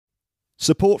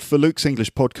Support for Luke's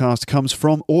English podcast comes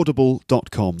from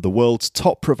Audible.com, the world's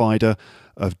top provider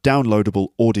of downloadable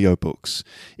audiobooks.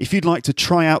 If you'd like to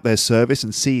try out their service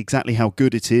and see exactly how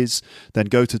good it is, then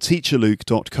go to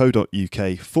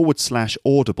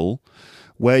teacherluke.co.uk/audible,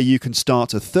 where you can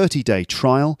start a 30-day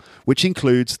trial, which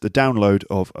includes the download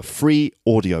of a free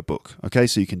audiobook. Okay,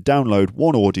 so you can download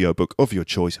one audiobook of your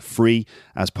choice free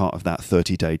as part of that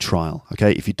 30-day trial.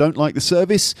 Okay, if you don't like the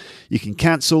service, you can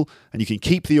cancel and you can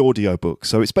keep the audiobook.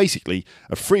 So it's basically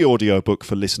a free audiobook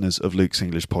for listeners of Luke's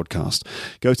English podcast.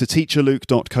 Go to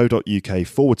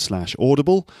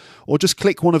teacherluke.co.uk/audible, or just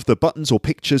click one of the buttons or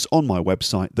pictures on my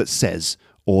website that says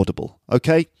Audible.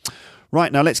 Okay?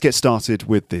 Right, now let's get started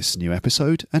with this new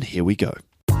episode, and here we go.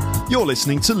 You're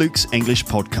listening to Luke's English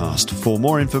podcast. For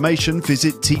more information,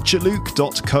 visit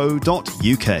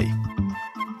teacherluke.co.uk.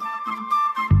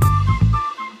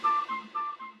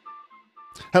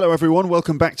 Hello everyone,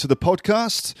 welcome back to the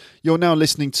podcast. You're now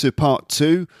listening to part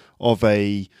 2 of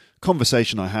a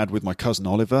conversation I had with my cousin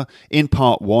Oliver. In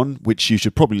part 1, which you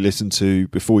should probably listen to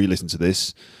before you listen to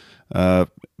this,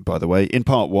 by the way, in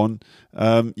part 1,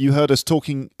 you heard us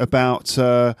talking about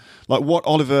like what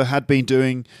Oliver had been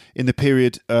doing in the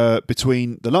period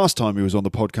between the last time he was on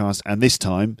the podcast and this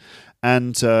time.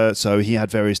 And so he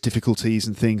had various difficulties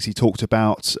and things. He talked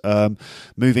about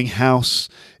moving house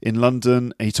in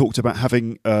London. He talked about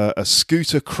having a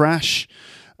scooter crash,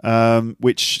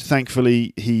 which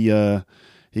thankfully he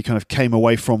kind of came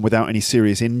away from without any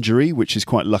serious injury, which is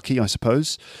quite lucky, I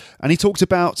suppose. And he talked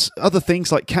about other things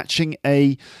like catching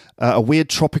a weird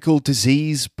tropical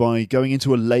disease by going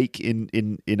into a lake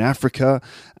in Africa,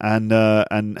 and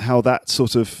how that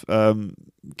sort of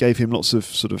gave him lots of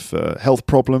sort of health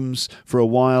problems for a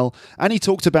while. And he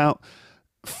talked about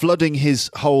flooding his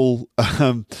whole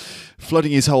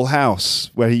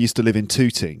house where he used to live in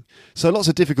Tooting. So lots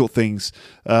of difficult things,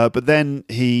 but then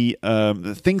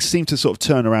things seemed to sort of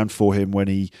turn around for him when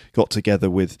he got together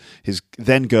with his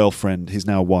then girlfriend, his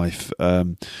now wife,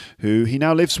 who he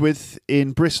now lives with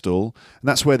in Bristol, and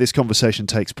that's where this conversation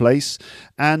takes place.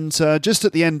 And just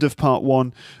at the end of part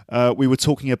 1, we were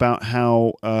talking about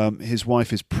how his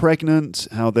wife is pregnant,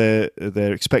 how they're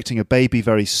expecting a baby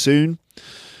very soon.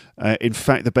 In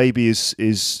fact, the baby it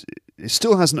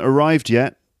still hasn't arrived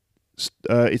yet.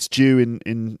 It's due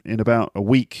in about a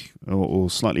week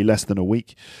or slightly less than a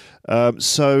week.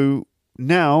 So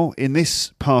now, in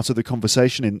this part of the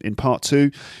conversation, in part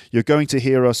 2, you're going to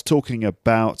hear us talking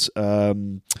about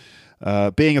being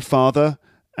a father,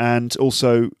 and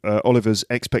also Oliver's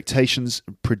expectations,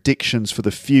 predictions for the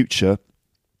future.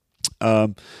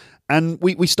 And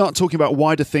we start talking about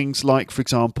wider things like, for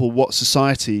example, what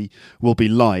society will be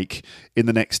like in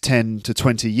the next 10 to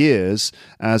 20 years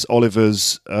as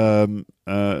Oliver's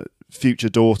future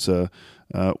daughter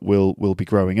will be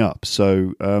growing up.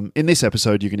 So in this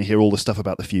episode, you're going to hear all the stuff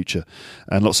about the future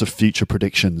and lots of future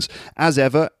predictions. As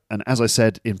ever, and as I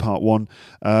said in part 1,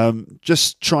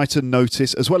 just try to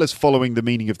notice, as well as following the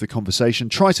meaning of the conversation,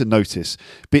 try to notice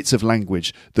bits of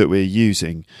language that we're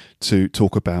using to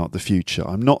talk about the future.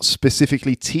 I'm not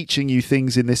specifically teaching you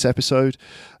things in this episode.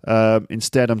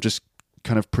 Instead, I'm just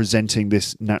kind of presenting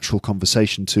this natural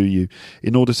conversation to you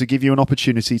in order to give you an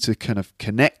opportunity to kind of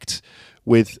connect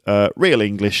with real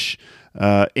English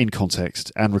in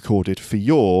context and recorded for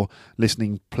your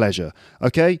listening pleasure.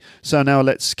 Okay, so now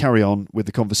let's carry on with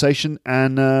the conversation.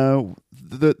 And the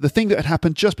thing that had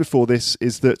happened just before this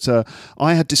is that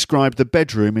I had described the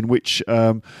bedroom in which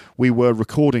we were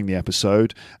recording the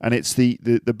episode, and it's the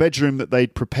bedroom that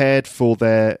they'd prepared for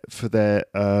their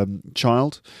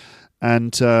child.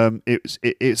 And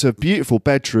it's a beautiful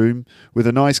bedroom with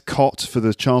a nice cot for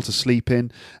the child to sleep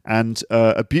in, and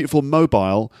a beautiful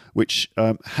mobile which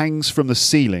hangs from the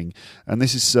ceiling. And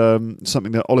this is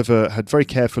something that Oliver had very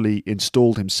carefully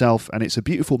installed himself. And it's a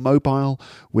beautiful mobile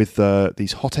with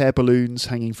these hot air balloons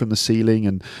hanging from the ceiling,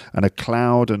 and a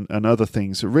cloud and other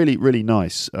things. Really, really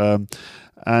nice.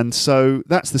 And so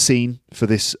that's the scene for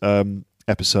this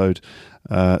episode.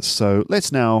 So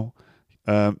let's now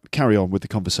carry on with the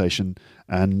conversation,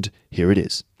 and here it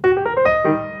is.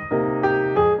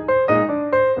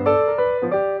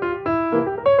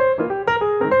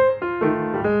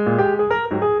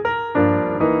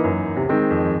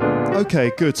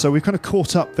 Okay, good. So we've kind of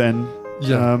caught up then.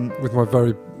 Yeah, with my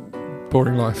very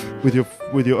boring life. With your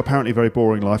apparently very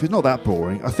boring life. It's not that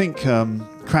boring. I think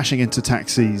crashing into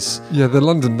taxis. Yeah, the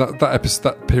London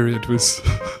that period was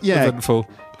eventful.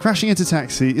 Crashing into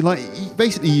taxi, like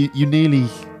basically you nearly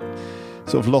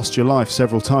sort of lost your life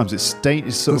several times. It's sort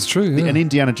That's of true, yeah. an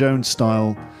Indiana Jones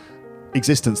style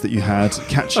existence that you had,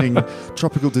 catching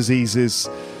tropical diseases,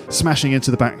 smashing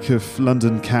into the back of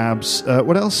London cabs.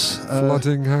 What else?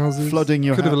 Flooding houses. Flooding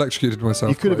your could have electrocuted myself.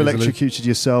 You could have electrocuted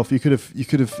yourself. You could have.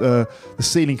 The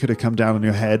ceiling could have come down on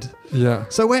your head. Yeah.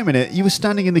 So wait a minute. You were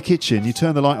standing in the kitchen. You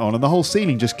turned the light on, and the whole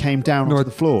ceiling just came down onto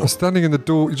the floor. I was standing in the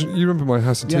door. You remember my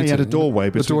house in Tooting? Yeah, you had a doorway.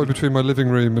 The doorway between my living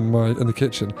room and the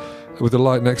kitchen, with a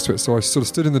light next to it. So I sort of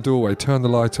stood in the doorway, turned the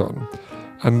light on,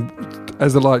 and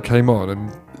as the light came on,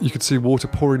 and you could see water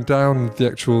pouring down the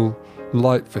actual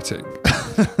light fitting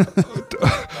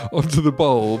onto the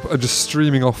bulb and just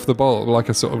streaming off the bulb like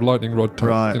a sort of lightning rod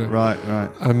type. Right.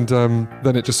 And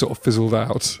then it just sort of fizzled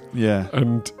out. Yeah.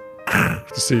 And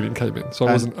the ceiling came in. So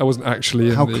I wasn't actually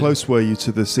in. How close were you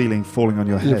to the ceiling falling on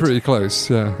your head? Yeah, pretty close,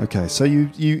 yeah. Okay, so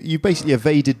you basically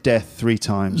evaded death 3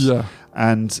 times. Yeah.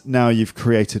 And now you've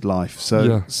created life.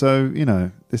 So you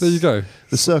know, there you go.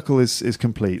 The circle is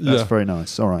complete. That's very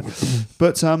nice. All right.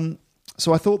 But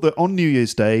so I thought that on New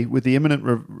Year's Day, with the imminent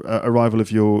arrival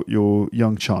of your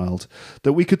young child,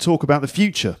 that we could talk about the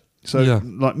future. So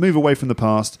like move away from the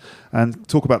past and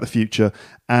talk about the future,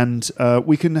 and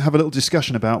we can have a little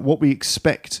discussion about what we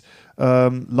expect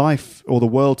life or the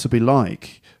world to be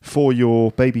like for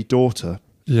your baby daughter.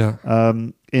 Yeah.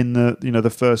 In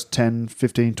the first 10,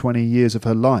 15, 20 years of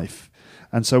her life.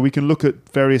 And so we can look at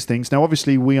various things. Now,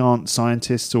 obviously, we aren't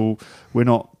scientists, or we're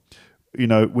not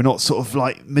sort of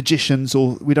like magicians,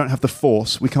 or we don't have the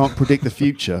force. We can't predict the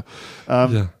future.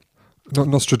 Not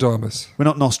Nostradamus. We're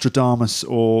not Nostradamus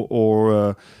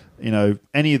or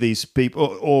any of these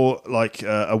people, or like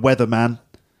a weatherman.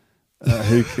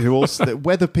 Who also the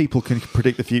weather people can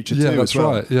predict the future too. Yeah, that's as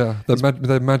well. right. Yeah,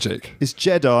 they're magic. It's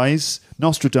Jedis,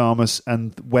 Nostradamus,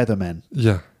 and weathermen.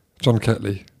 Yeah, John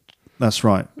Ketley. That's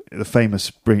right, the famous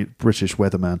British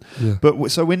weatherman. Yeah. But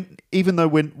so even though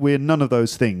we're none of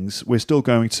those things, we're still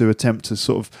going to attempt to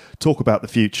sort of talk about the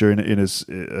future in as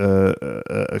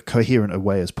a coherent a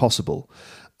way as possible.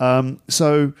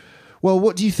 Well,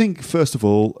 what do you think, first of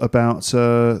all, about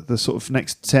the sort of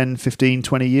next 10, 15,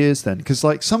 20 years then? Because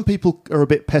like some people are a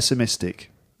bit pessimistic.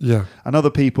 Yeah. And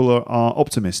other people are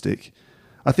optimistic.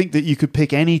 I think that you could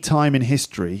pick any time in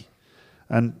history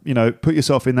and, put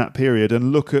yourself in that period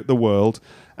and look at the world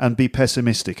and be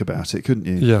pessimistic about it, couldn't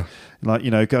you? Yeah. Like,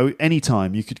 go any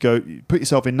time. You could go put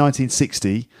yourself in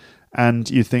 1960 and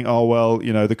you think, oh, well,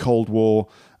 the Cold War,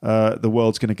 the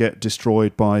world's going to get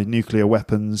destroyed by nuclear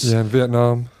weapons. Yeah, in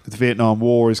Vietnam. The Vietnam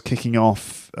War is kicking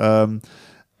off.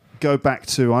 Go back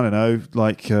to, I don't know,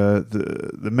 like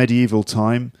the medieval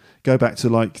time. Go back to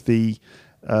like the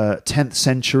 10th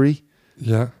century.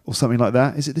 Yeah. Or something like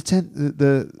that. Is it the 10th?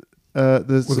 The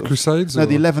Crusades? No,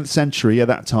 the 11th century at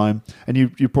that time. And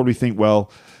you probably think,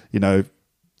 well,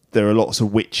 there are lots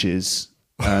of witches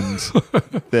and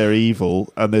they're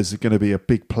evil and there's going to be a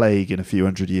big plague in a few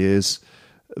hundred years.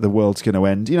 The world's going to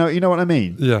end. You know what I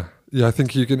mean? Yeah. Yeah, I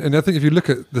think you can. And I think if you look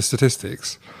at the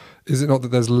statistics, is it not that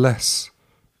there's less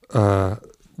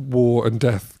war and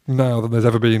death now than there's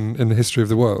ever been in the history of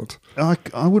the world? I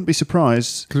wouldn't be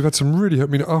surprised. Because we've had some really,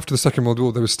 after the Second World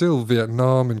War, there was still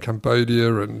Vietnam and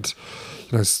Cambodia and,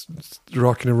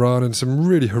 Iraq and Iran and some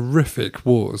really horrific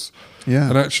wars. Yeah.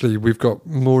 And actually, we've got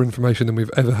more information than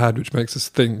we've ever had, which makes us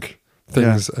think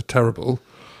things are terrible.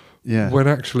 Yeah. When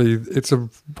actually it's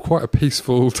quite a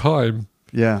peaceful time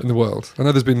in the world. I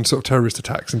know there's been sort of terrorist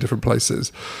attacks in different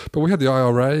places, but we had the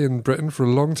IRA in Britain for a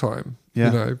long time.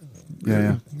 Yeah.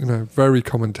 Very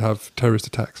common to have terrorist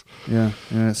attacks. Yeah.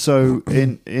 Yeah. So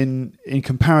in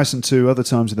comparison to other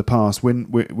times in the past,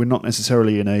 when we're not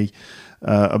necessarily in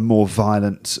a more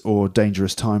violent or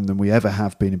dangerous time than we ever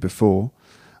have been in before.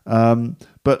 So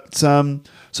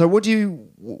what do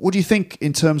you think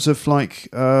in terms of like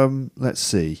let's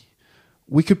see.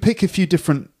 We could pick a few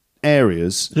different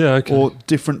areas or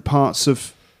different parts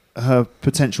of her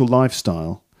potential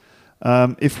lifestyle.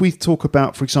 If we talk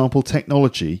about, for example,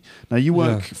 technology. Now, you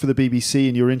work for the BBC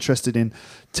and you're interested in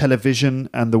television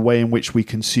and the way in which we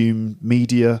consume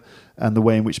media and the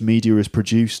way in which media is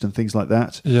produced and things like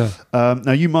that. Yeah.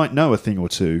 Now, you might know a thing or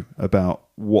two about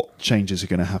what changes are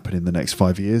going to happen in the next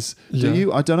 5 years. Do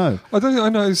you? I don't know. I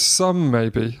know some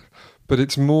maybe, but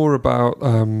it's more about...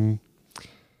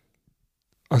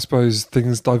 I suppose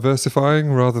things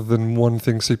diversifying rather than one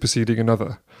thing superseding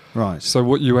another. Right. So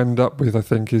what you end up with, I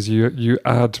think, is you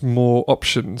add more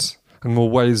options and more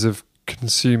ways of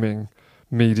consuming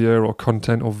media or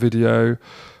content or video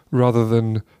rather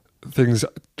than things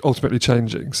ultimately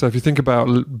changing. So if you think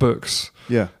about books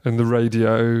and the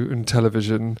radio and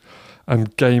television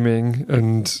and gaming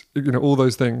and all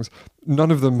those things,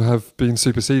 none of them have been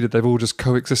superseded. They've all just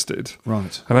coexisted.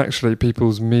 Right. And actually,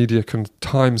 people's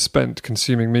time spent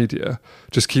consuming media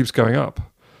just keeps going up.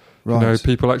 Right.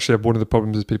 People actually have one of the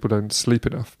problems is people don't sleep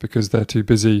enough because they're too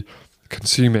busy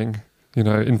consuming,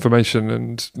 information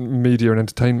and media and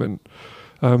entertainment.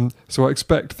 So I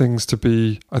expect things to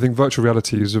be. I think virtual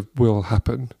reality will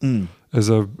happen as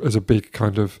a big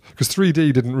kind of, because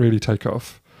 3D didn't really take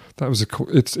off. That was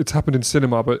it's happened in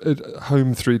cinema, but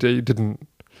home 3D didn't.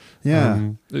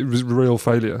 Yeah. It was a real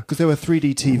failure. Because there were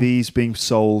 3D TVs being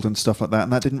sold and stuff like that,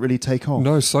 and that didn't really take off.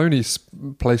 No, Sony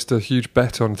placed a huge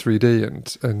bet on 3D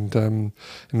and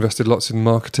invested lots in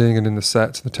marketing and in the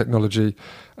sets and the technology,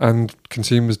 and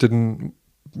consumers didn't,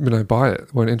 buy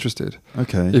it, weren't interested.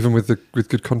 Okay. Even with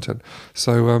good content.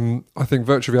 So I think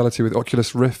virtual reality with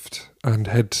Oculus Rift and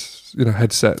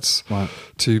headsets Wow.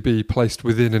 to be placed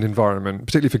within an environment,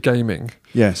 particularly for gaming,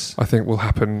 Yes. I think will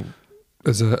happen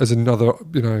as another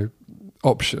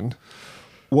option.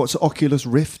 What's Oculus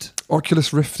Rift?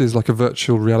 Oculus Rift is like a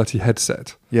virtual reality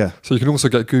headset. Yeah. So you can also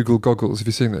get Google goggles. Have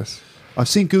you seen this? I've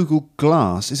seen Google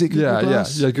Glass. Is it Google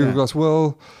Glass? Yeah, Google Glass.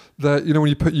 Well, when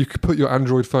you could put your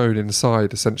Android phone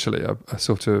inside essentially a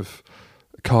sort of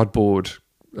cardboard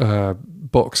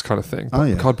box kind of thing. Oh,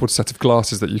 yeah. Cardboard set of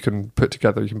glasses that you can put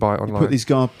together. You can buy it online. You put these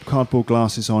cardboard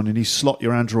glasses on, and you slot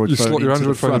your Android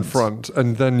phone in front,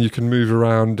 and then you can move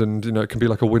around, and it can be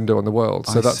like a window on the world.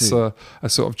 So that's a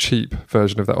sort of cheap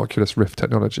version of that Oculus Rift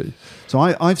technology. So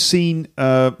I've seen,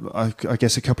 I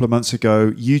guess a couple of months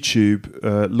ago, YouTube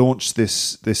launched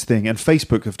this thing, and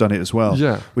Facebook have done it as well.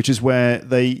 Yeah. Which is where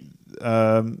there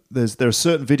are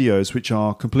certain videos which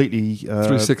are completely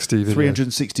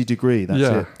 360 degree. That's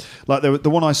it. Like the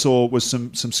one I saw was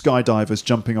some skydivers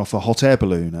jumping off a hot air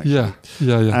balloon. Actually.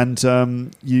 Yeah.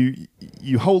 And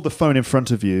you hold the phone in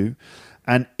front of you,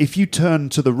 and if you turn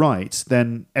to the right,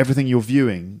 then everything you're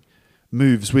viewing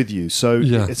moves with you. So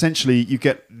essentially,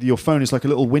 your phone is like a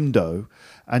little window.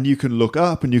 And you can look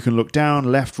up and you can look down,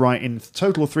 left, right, in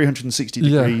total 360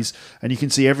 degrees, and you can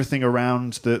see everything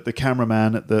around the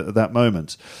cameraman at that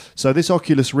moment. So this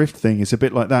Oculus Rift thing is a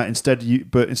bit like that.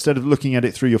 Instead of looking at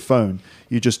it through your phone,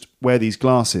 you just wear these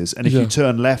glasses, and if you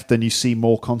turn left, then you see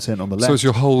more content on the left. So it's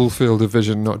your whole field of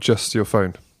vision, not just your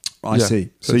phone. I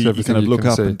see. So you kind of look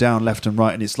up and down, left and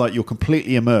right, and it's like you're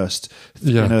completely immersed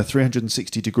in a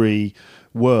 360 degree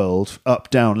world, up,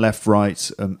 down, left,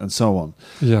 right, and so on.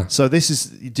 Yeah. So do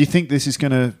you think this is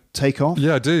going to take off?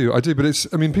 Yeah, I do.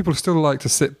 But people still like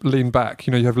to lean back.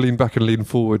 You have lean back and lean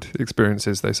forward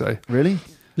experiences, they say. Really?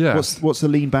 Yeah. What's the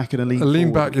lean back and a lean forward? A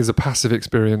lean back is a passive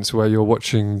experience where you're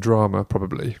watching drama,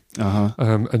 probably.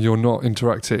 And you're not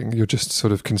interacting, you're just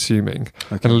sort of consuming.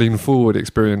 Okay. And a lean forward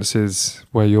experience is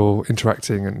where you're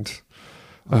interacting and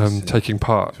taking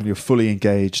part. When you're fully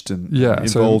engaged and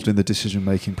involved in the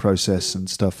decision-making process and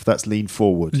stuff, that's lean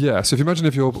forward. Yeah, so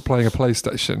if you're playing a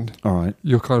PlayStation, all right,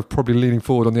 you're kind of probably leaning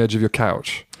forward on the edge of your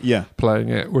couch playing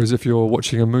it, whereas if you're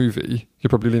watching a movie, you're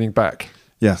probably leaning back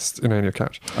in your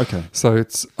couch. Okay. So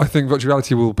I think virtual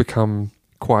reality will become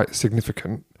quite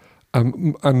significant,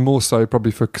 and more so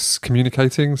probably for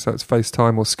communicating, so it's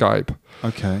FaceTime or Skype.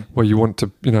 Okay. Where you want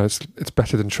to, it's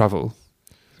better than travel.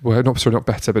 Well, not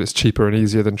better, but it's cheaper and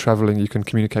easier than travelling. You can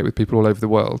communicate with people all over the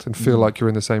world and feel like you're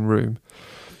in the same room.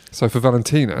 So for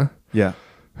Valentina,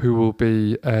 who will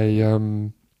be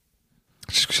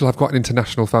she'll have quite an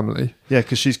international family. Yeah,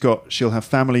 because she'll have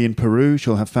family in Peru,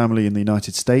 she'll have family in the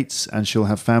United States, and she'll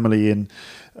have family in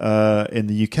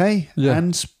the UK,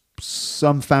 and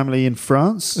some family in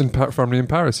France. Family in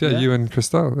Paris, you and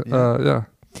Christelle.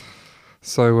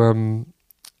 So,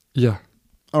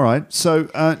 All right. So,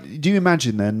 do you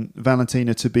imagine then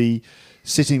Valentina to be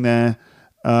sitting there,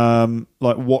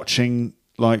 like watching,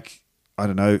 like, I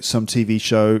don't know, some TV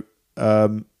show,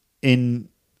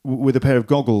 with a pair of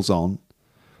goggles on?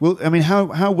 Well, I mean,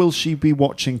 how will she be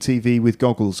watching TV with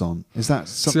goggles on? Is that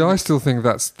something? See, I still think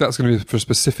that's going to be for a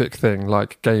specific thing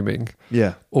like gaming,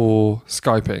 or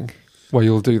Skyping, where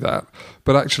you'll do that.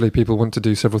 But actually, people want to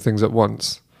do several things at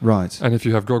once, right? And if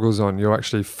you have goggles on, you're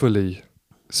actually fully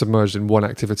submerged in one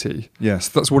activity. Yes.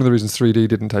 So that's one of the reasons 3D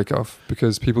didn't take off,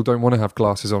 because people don't want to have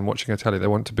glasses on watching a telly. They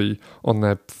want to be on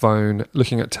their phone,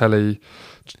 looking at telly,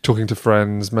 talking to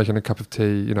friends, making a cup of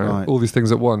tea, all these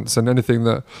things at once. And anything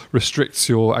that restricts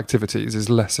your activities is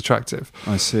less attractive.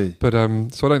 I see. But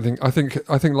so I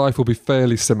think life will be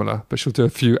fairly similar, but she'll do a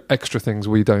few extra things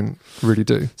we don't really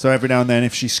do. So every now and then,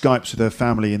 if she Skypes with her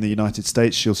family in the United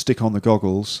States, she'll stick on the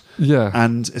goggles. Yeah.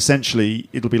 And essentially,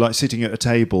 it'll be like sitting at a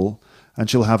table, and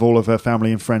she'll have all of her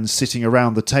family and friends sitting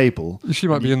around the table. She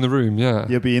might be in the room, yeah.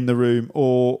 You'll be in the room,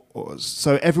 or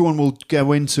so everyone will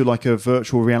go into like a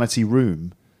virtual reality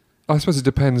room. I suppose it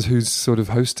depends who's sort of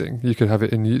hosting. You could have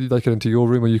it they could enter your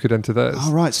room, or you could enter theirs.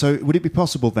 Oh, right. So would it be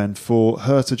possible then for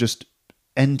her to just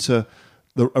enter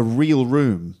a real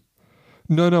room?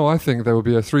 No. I think there will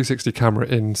be a 360 camera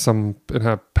in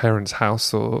her parents'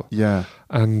 house,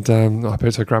 and I bet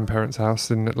it's her grandparents' house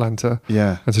in Atlanta.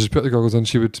 Yeah. And so she put the goggles on.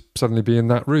 She would suddenly be in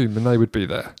that room, and they would be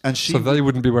there. And they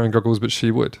wouldn't be wearing goggles, but she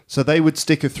would. So they would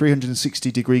stick a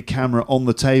 360-degree camera on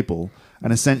the table,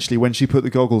 and essentially, when she put the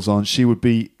goggles on, she would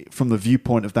be from the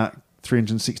viewpoint of that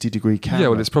 360-degree camera. Yeah.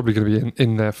 Well, it's probably going to be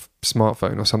in their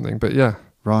smartphone or something. But yeah.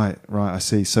 Right, I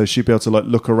see. So she'd be able to like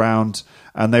look around,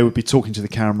 and they would be talking to the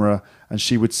camera, and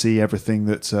she would see everything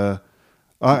that.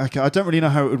 I don't really know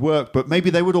how it would work, but maybe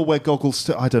they would all wear goggles.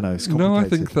 I don't know. It's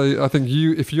complicated. No, I think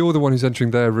if you're the one who's entering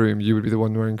their room, you would be the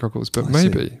one wearing goggles. But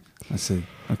maybe. I see.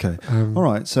 Okay. All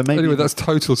right. So maybe. Anyway, that's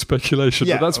total speculation.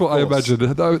 Yeah, but that's what I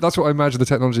imagine. That's what I imagine the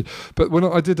technology. But when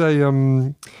I did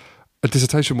a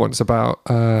dissertation once about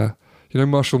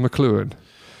Marshall McLuhan.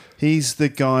 He's the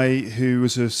guy who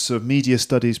was a sort of media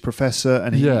studies professor,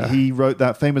 and he wrote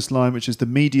that famous line, which is "The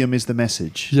medium is the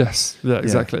message." Yes, yeah,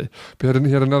 exactly. But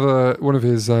he had another one of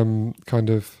his is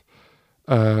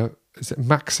it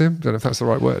maxim? I don't know if that's the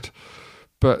right word,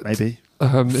 but maybe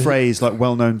phrase, like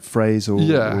well-known phrase, or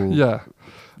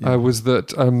was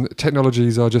that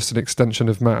technologies are just an extension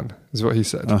of man, is what he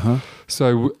said. Uh-huh.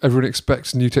 So everyone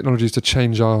expects new technologies to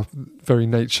change our very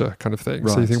nature, kind of thing.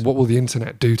 Right. So you think, what will the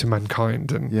internet do to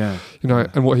mankind? And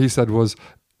and what he said was,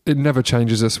 it never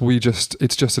changes us.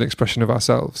 It's just an expression of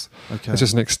ourselves. Okay. It's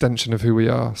just an extension of who we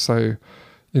are. So,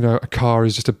 a car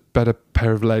is just a better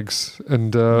pair of legs,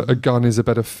 and a gun is a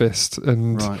better fist,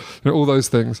 and all those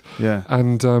things. Yeah.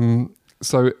 And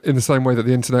so in the same way that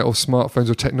the internet or smartphones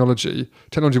or technology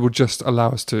will just allow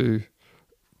us to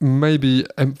maybe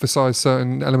emphasize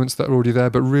certain elements that are already there,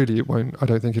 but really it won't. I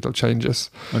don't think it'll change us.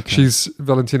 Okay.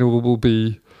 Valentina will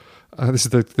be, this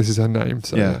is her name.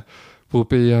 So will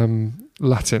be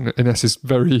Latin. Ines is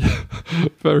very,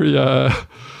 very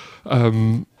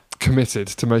committed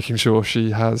to making sure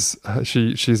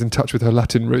she's in touch with her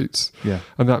Latin roots. Yeah.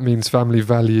 And that means family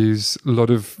values, a lot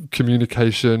of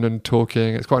communication and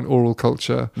talking. It's quite an oral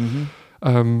culture.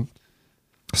 Mm-hmm.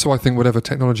 So I think whatever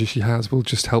technology she has will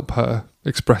just help her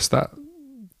express that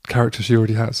character she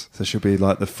already has. So she'll be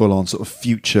like the full-on sort of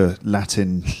future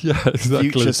Latin,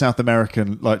 future South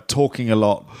American, like talking a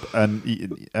lot and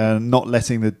not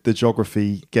letting the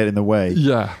geography get in the way.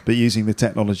 Yeah, but using the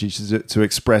technology to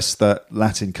express that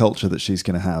Latin culture that she's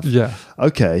going to have. Yeah.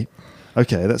 Okay,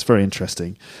 that's very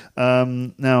interesting.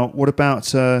 Now, what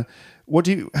about how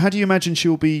do you imagine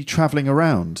she'll be travelling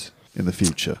around in the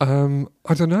future?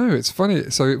 I don't know. It's funny.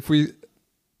 So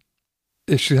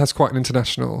if she has quite an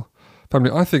international family,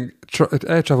 I think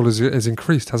air travel has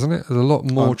increased, hasn't it? There's a lot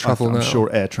more travel now. I'm sure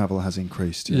air travel has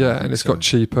increased. Yeah, and it's got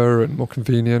cheaper and more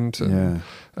convenient, and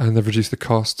they've reduced the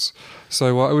costs.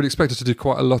 So I would expect us to do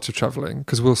quite a lot of travelling,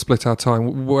 because we'll split our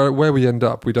time. Where we end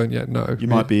up, we don't yet know. You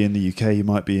might be in the UK, you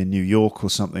might be in New York or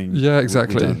something. Yeah,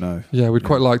 exactly. We don't know. Yeah, we'd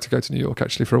quite like to go to New York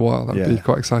actually for a while. That would be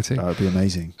quite exciting. That would be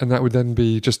amazing. And that would then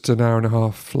be just an hour and a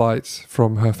half flight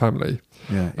from her family.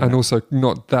 Yeah. And also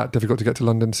not that difficult to get to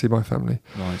London to see my family.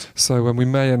 Right. So we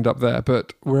may end up there,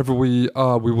 but wherever we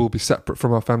are, we will be separate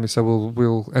from our family, so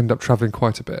we'll end up travelling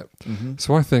quite a bit. Mm-hmm.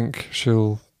 So I think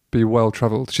she'll be well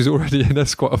travelled. She's already,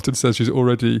 Ines quite often says she's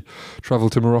already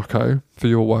travelled to Morocco for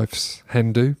your wife's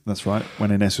hen do. That's right,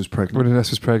 when Ines was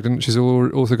pregnant. She's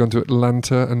also gone to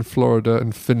Atlanta and Florida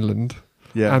and Finland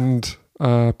and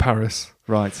Paris.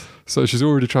 Right. So she's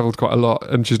already travelled quite a lot,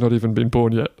 and she's not even been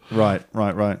born yet. Right.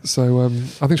 So I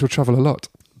think she'll travel a lot.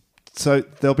 So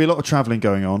there'll be a lot of travelling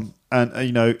going on, and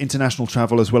international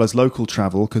travel as well as local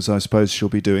travel, because I suppose she'll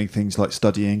be doing things like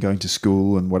studying, going to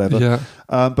school and whatever. Yeah.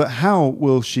 But how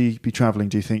will she be travelling,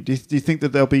 do you think? Do you think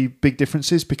that there'll be big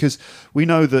differences? Because we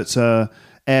know that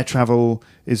air travel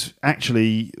is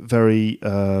actually very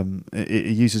it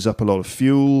uses up a lot of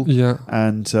fuel,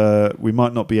 and we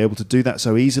might not be able to do that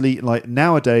so easily. Like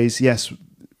nowadays, yes,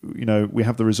 we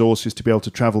have the resources to be able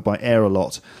to travel by air a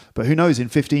lot, but who knows, in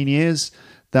 15 years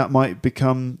that might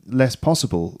become less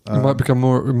possible. It might become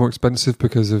more expensive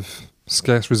because of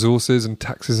scarce resources and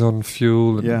taxes on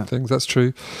fuel and things. That's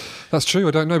true. I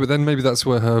don't know, but then maybe that's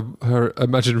where her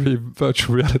imaginary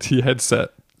virtual reality headset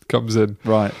comes in.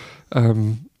 Right. But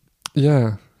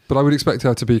I would expect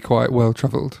her to be quite well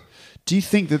travelled. Do you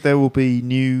think that there will be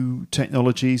new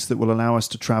technologies that will allow us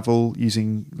to travel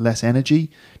using less energy?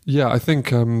 Yeah, I think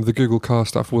the Google Car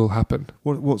stuff will happen.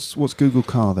 What's Google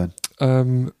Car then?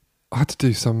 I had to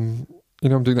do some.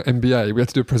 I'm doing an MBA. We had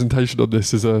to do a presentation on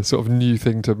this as a sort of new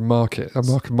thing to market, a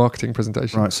marketing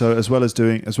presentation. Right. So as well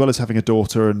as having a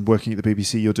daughter and working at the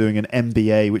BBC, you're doing an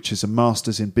MBA, which is a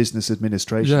Masters in Business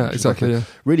Administration. Yeah, exactly. Like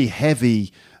really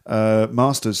heavy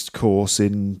master's course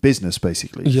in business,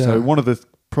 basically. Yeah. So one of the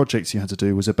projects you had to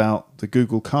do was about the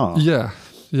Google car. Yeah.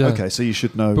 Yeah. Okay, so you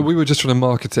should know. But we were just trying to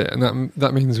market it, and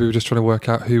that means we were just trying to work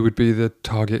out who would be the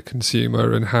target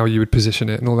consumer and how you would position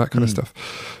it and all that kind of stuff.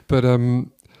 But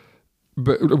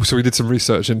so we did some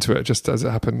research into it, just as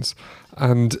it happens,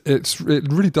 and it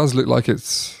really does look like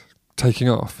it's taking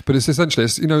off. But it's essentially,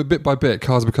 bit by bit,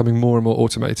 cars are becoming more and more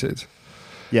automated.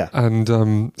 Yeah. And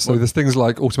so there's things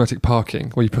like automatic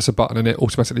parking, where you press a button and it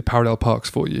automatically parallel parks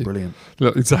for you. Brilliant.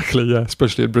 Exactly, yeah.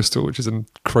 Especially in Bristol, which is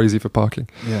crazy for parking.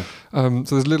 Yeah.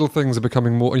 So there's little things are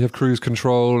becoming more. You have cruise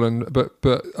control,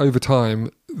 but over time,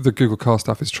 the Google Car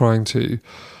stuff is trying to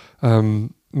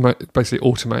basically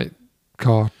automate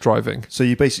car driving. So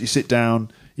you basically sit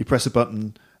down, you press a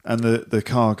button, and the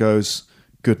car goes,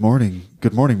 Good morning,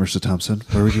 Mr. Thompson.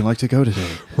 Where would you like to go today?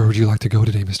 Where would you like to go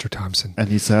today, Mr. Thompson? And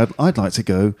you said, I'd like to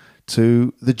go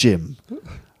to the gym.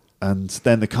 And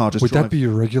then the car just Would that be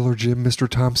your regular gym, Mr.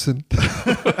 Thompson?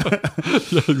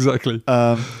 Yeah, exactly.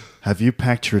 Have you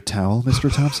packed your towel,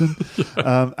 Mr. Thompson?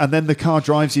 Yeah. And then the car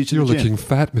drives you to You're the gym. looking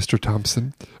fat, Mr.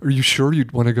 Thompson. Are you sure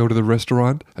you'd want to go to the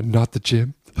restaurant and not the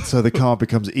gym? So the car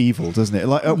becomes evil, doesn't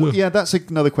it? Yeah, that's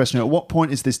another question. At what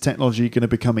point is this technology going to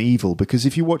become evil? Because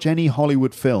if you watch any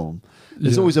Hollywood film,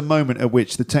 there's always a moment at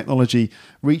which the technology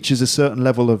reaches a certain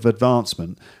level of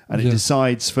advancement and it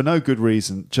decides, for no good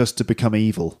reason, just to become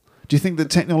evil. Do you think that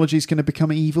technology is going to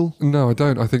become evil? No, I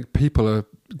don't. I think people are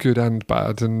good and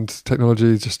bad, and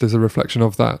technology just is a reflection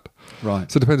of that.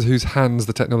 Right. So it depends whose hands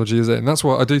the technology is in. That's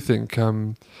why I do think...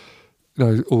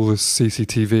 all the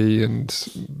CCTV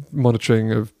and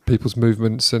monitoring of people's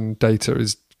movements and data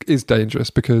is dangerous,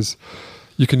 because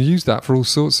you can use that for all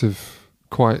sorts of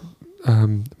quite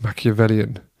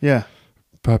Machiavellian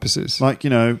purposes. Like,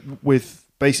 with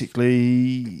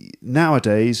basically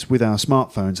nowadays with our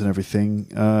smartphones and everything,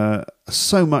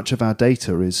 so much of our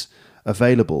data is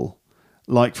available.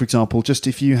 Like, for example, just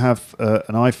if you have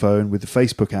an iPhone with the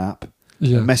Facebook app, a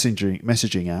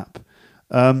messaging app,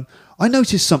 I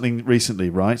noticed something recently,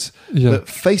 right? Yeah. That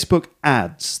Facebook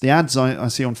ads, the ads I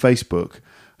see on Facebook,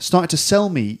 started to sell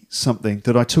me something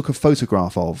that I took a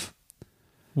photograph of.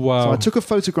 Wow. So I took a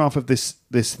photograph of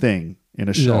this thing in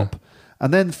a shop,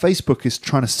 and then Facebook is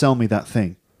trying to sell me that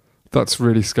thing. That's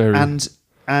really scary.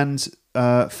 And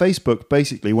Facebook,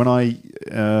 basically, when I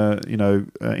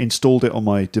installed it on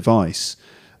my device,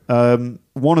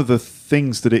 one of the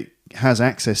things that it has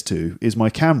access to is my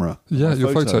camera. Yeah,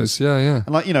 your photos. Yeah.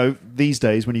 And these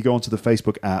days when you go onto the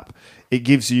Facebook app, it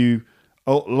gives you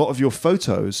a lot of your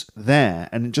photos there,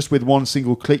 and just with one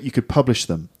single click you could publish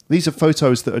them. These are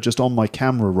photos that are just on my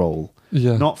camera roll,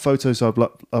 not photos I've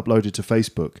uploaded to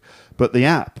Facebook. But the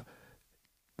app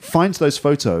finds those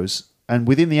photos, and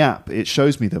within the app it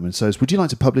shows me them and says, would you like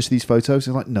to publish these photos?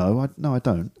 And I'm like, no, I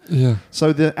don't. Yeah.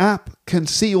 So the app can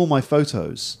see all my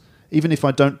photos. Even if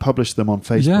I don't publish them on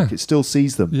Facebook, it still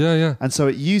sees them. Yeah. And so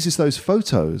it uses those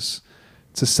photos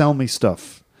to sell me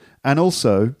stuff. And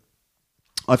also,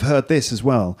 I've heard this as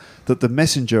well, that the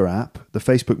Messenger app, the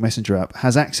Facebook Messenger app,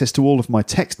 has access to all of my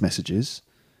text messages,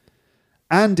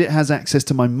 and it has access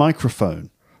to my microphone.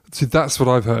 See, that's what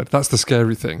I've heard. That's the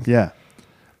scary thing. Yeah.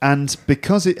 And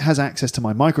because it has access to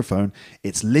my microphone,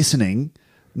 it's listening,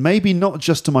 maybe not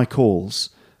just to my calls,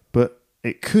 but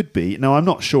it could be. Now, I'm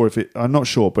not sure,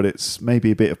 but it's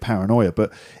maybe a bit of paranoia,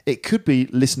 but it could be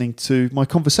listening to my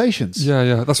conversations.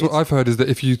 Yeah. That's what I've heard, is that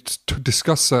if you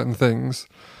discuss certain things,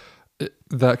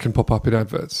 that can pop up in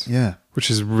adverts. Yeah.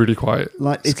 Which is really quite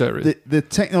scary. The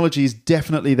technology is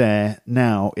definitely there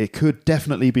now. It could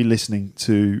definitely be listening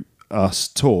to us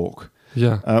talk.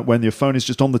 Yeah. When your phone is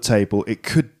just on the table, it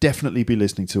could definitely be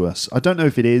listening to us. I don't know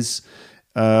if it is,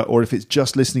 or if it's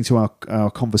just listening to our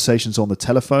conversations on the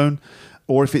telephone,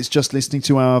 or if it's just listening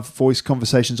to our voice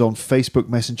conversations on Facebook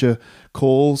Messenger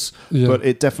calls. Yeah. But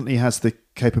it definitely has the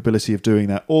capability of doing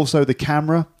that. Also, the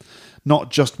camera, not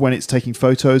just when it's taking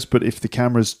photos, but if the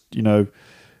camera's,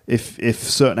 if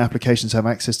certain applications have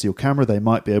access to your camera, they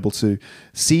might be able to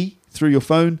see through your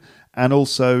phone. And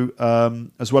also,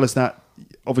 as well as that,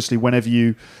 obviously, whenever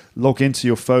you log into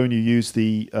your phone, you use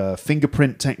the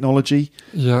fingerprint technology,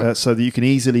 so that you can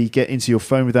easily get into your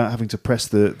phone without having to press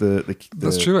the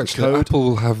That's true, actually. code.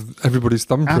 Apple have everybody's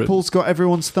thumbprint. Apple's got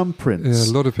everyone's thumbprints.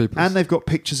 Yeah, a lot of people. And they've got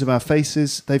pictures of our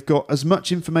faces. They've got as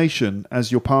much information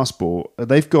as your passport.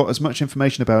 They've got as much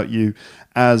information about you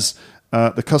as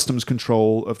the customs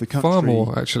control of the country. Far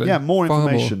more, actually. Yeah, more Far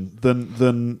information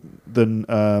than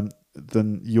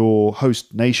your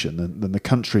host nation, than the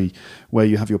country where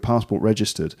you have your passport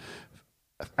registered.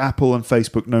 Apple and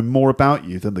Facebook know more about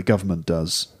you than the government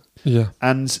does. Yeah.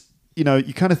 And, you know,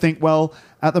 you kind of think, well,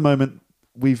 at the moment,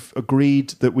 we've agreed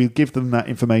that we'll give them that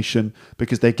information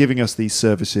because they're giving us these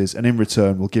services, and in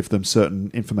return we'll give them certain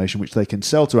information which they can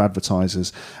sell to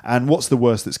advertisers. And what's the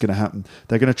worst that's going to happen?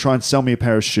 They're going to try and sell me a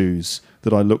pair of shoes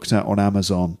that I looked at on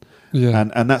Amazon. Yeah.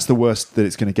 And that's the worst that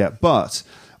it's going to get. But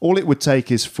all it would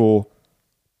take is for,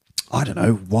 I don't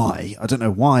know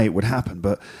why it would happen,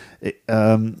 but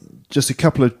just a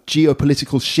couple of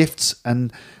geopolitical shifts,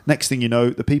 and next thing you know,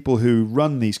 the people who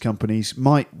run these companies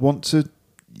might want to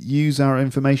use our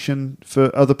information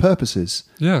for other purposes.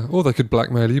 Yeah, or they could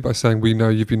blackmail you by saying, we know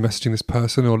you've been messaging this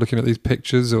person or looking at these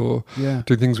pictures or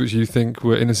doing things which you think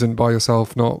were innocent by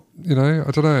yourself, not, you know,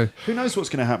 I don't know. Who knows what's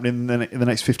going to happen in the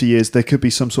next 50 years? There could be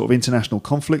some sort of international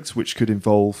conflict which could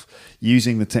involve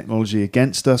using the technology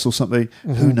against us or something.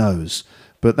 Mm-hmm. Who knows?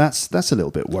 But that's a little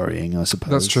bit worrying, I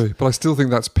suppose. That's true. But I still think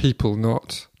that's people,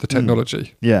 not the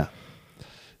technology. Yeah.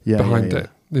 Behind it,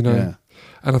 you know. Yeah.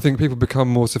 And I think people become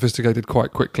more sophisticated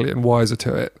quite quickly and wiser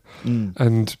to it.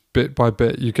 And bit by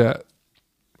bit, you get,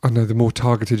 I know, the more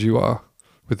targeted you are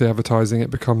with the advertising, it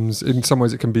becomes, in some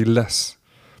ways, it can be less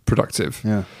productive.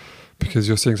 Yeah. Because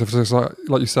you're seeing stuff. So it's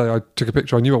like you say, I took a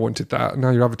picture, I knew I wanted that, and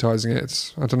now you're advertising it.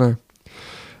 It's, I don't know.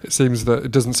 It seems that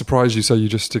it doesn't surprise you, so you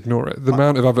just ignore it. The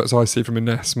amount of adverts I see from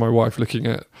Ines, my wife, looking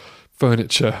at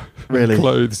furniture, really?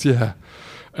 Clothes,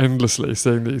 endlessly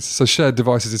seeing these. So shared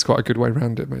devices is quite a good way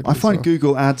around it, maybe. I find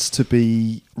Google Ads to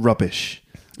be rubbish,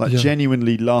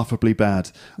 genuinely laughably bad.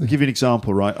 I'll give you an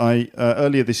example, right?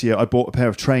 Earlier this year, I bought a pair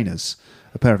of trainers,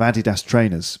 a pair of Adidas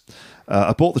trainers.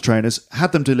 I bought the trainers,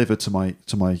 had them delivered to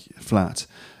my flat,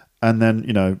 and then,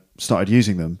 you know, started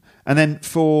using them. And then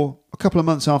for a couple of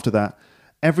months after that,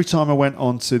 every time I went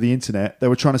onto the internet, they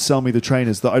were trying to sell me the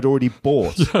trainers that I'd already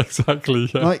bought. Yeah, exactly.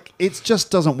 Yeah. Like, it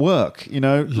just doesn't work, you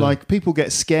know? Yeah. Like, people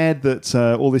get scared that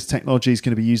all this technology is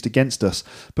going to be used against us.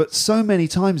 But so many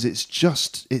times it's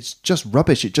just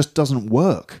rubbish. It just doesn't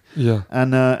work. Yeah.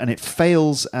 And it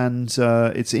fails, and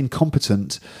it's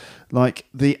incompetent. Like,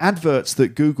 the adverts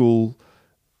that Google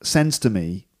sends to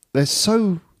me, they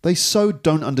so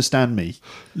don't understand me.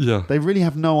 Yeah. They really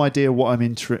have no idea what I'm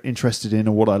interested in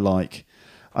or what I like.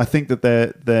 I think that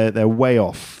they're way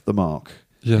off the mark,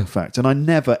 in fact. And I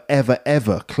never, ever,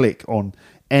 ever click on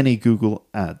any Google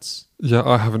ads. Yeah,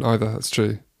 I haven't either. That's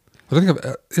true.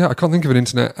 I can't think of an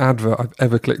internet advert I've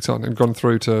ever clicked on and gone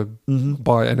through to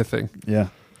buy anything. Yeah,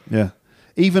 yeah.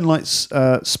 Even like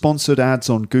sponsored ads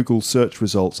on Google search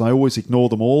results, I always ignore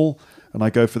them all and I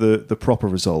go for the proper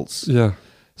results. Yeah.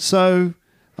 So,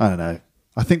 I don't know.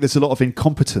 I think there's a lot of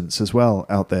incompetence as well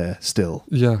out there still.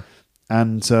 Yeah.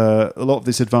 And a lot of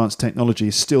this advanced technology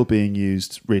is still being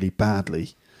used really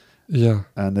badly. Yeah.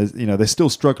 And they're still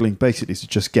struggling basically to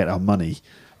just get our money,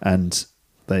 and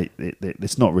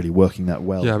it's not really working that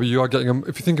well. Yeah, but you are getting,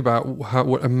 if you think about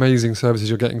what amazing services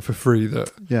you're getting for free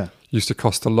that used to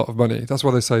cost a lot of money. That's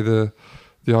why they say the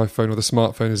iPhone or the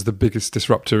smartphone is the biggest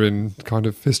disruptor in kind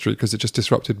of history, because it just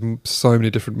disrupted so many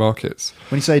different markets.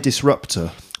 When you say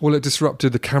disruptor? Well, it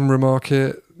disrupted the camera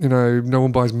market. You know, no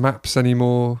one buys maps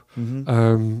anymore.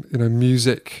 Mm-hmm. You know,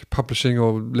 music, publishing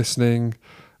or listening,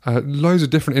 loads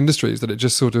of different industries that it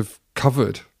just sort of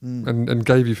covered and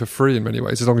gave you for free in many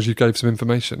ways, as long as you gave some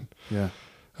information. Yeah.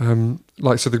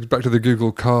 Back to the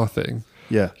Google car thing.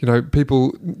 Yeah. You know,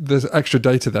 there's extra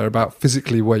data there about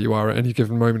physically where you are at any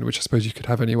given moment, which I suppose you could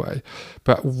have anyway.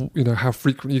 But, you know, how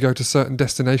frequent you go to certain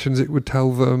destinations, it would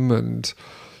tell them, and,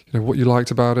 you know, what you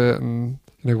liked about it, and,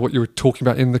 you know, what you were talking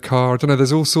about in the car. I don't know,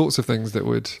 there's all sorts of things that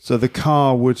would... So the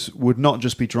car would not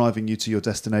just be driving you to your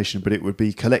destination, but it would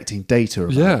be collecting data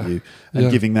about you and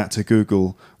giving that to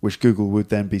Google, which Google would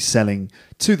then be selling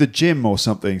to the gym or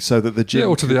something, so that the gym... Yeah,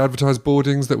 or to the advertised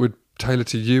boardings that would tailor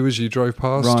to you as you drove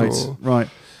past. Right.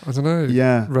 I don't know.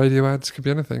 Yeah. Radio ads, could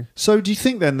be anything. So do you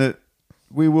think then that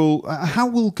how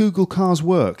will Google cars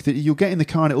work? That you'll get in the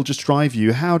car and it'll just drive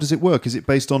you. How does it work? Is it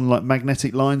based on like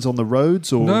magnetic lines on the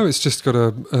roads, or no? It's just got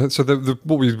a. So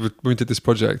when we did this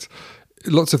project,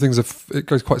 lots of things it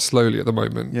goes quite slowly at the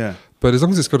moment. Yeah. But as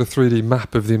long as it's got a 3D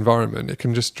map of the environment, it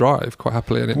can just drive quite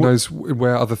happily, and it knows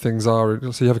where other things are.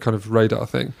 So you have a kind of radar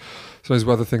thing, so it knows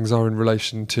where other things are in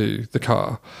relation to the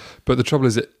car. But the trouble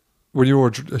is, when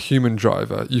you're a human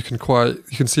driver, you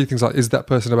can see things like, is that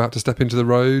person about to step into the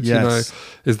road? Yes. You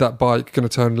know, is that bike going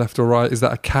to turn left or right? Is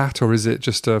that a cat, or is it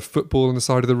just a football on the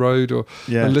side of the road? Or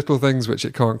little things which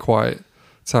it can't quite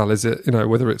tell, is it,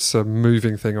 whether it's a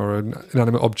moving thing or an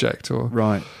inanimate object, or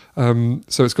Right.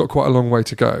 so it's got quite a long way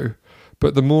to go.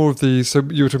 But the more of these, so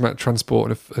you were talking about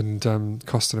transport and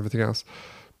cost and everything else.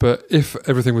 But if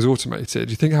everything was automated,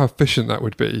 do you think how efficient that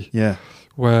would be? Yeah.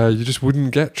 Where you just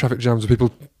wouldn't get traffic jams with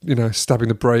people, stabbing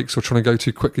the brakes or trying to go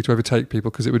too quickly to overtake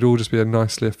people, because it would all just be a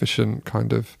nicely efficient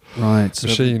kind of Right. So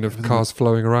machine of cars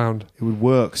flowing around. it would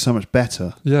work so much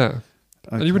better. Yeah.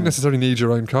 And you wouldn't Okay. necessarily need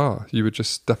your own car. You would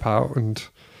just step out and,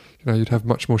 you'd have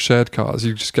much more shared cars.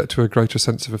 You just get to a greater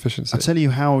sense of efficiency. I'll tell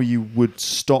you how you would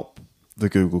stop the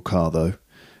Google car, though.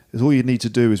 Is all you need to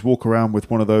do is walk around with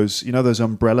one of those, those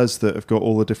umbrellas that have got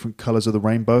all the different colours of the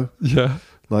rainbow. Yeah.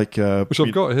 Like Which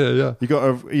I've got here, yeah.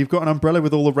 You've got an umbrella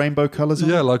with all the rainbow colours on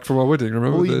it? Yeah, like from our wedding,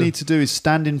 remember? All you need to do is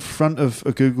stand in front of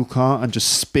a Google car and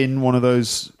just spin one of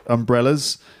those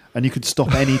umbrellas, and you could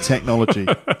stop any technology.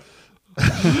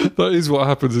 That is what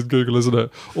happens in Google, isn't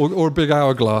it? Or a big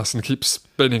hourglass and keep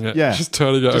spinning it, Yeah. just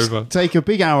turning it Just over. take a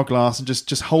big hourglass and just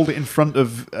hold it in front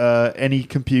of any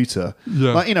computer.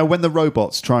 Yeah. Like, when the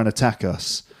robots try and attack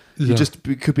us, Yeah. you just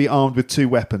could be armed with two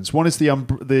weapons. One is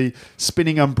the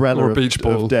spinning umbrella Or a beach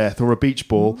ball. of death, or a beach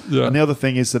ball, Yeah. and the other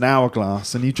thing is an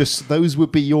hourglass. And those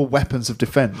would be your weapons of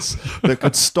defense that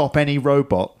could stop any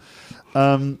robot.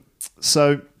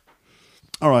 So,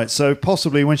 all right. So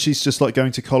possibly when she's just like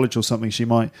going to college or something, she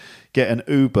might get an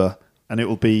Uber, and it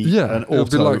will be an it'll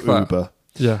be auto like that. Uber.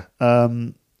 Yeah.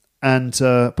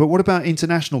 But what about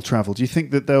international travel? Do you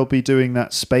think that they'll be doing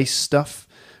that space stuff,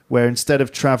 where instead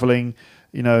of traveling,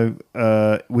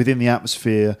 within the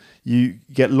atmosphere, you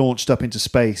get launched up into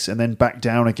space and then back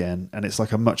down again, and it's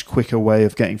like a much quicker way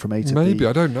of getting from A to Maybe. B?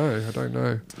 I don't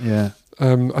know. Yeah.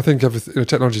 I think everything,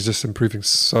 technology is just improving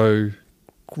so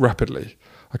rapidly.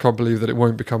 I can't believe that it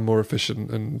won't become more efficient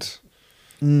and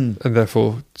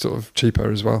therefore sort of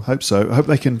cheaper as well. Hope so. I hope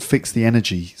they can fix the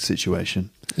energy situation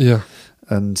Yeah.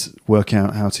 and work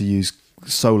out how to use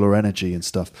solar energy and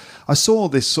stuff. I saw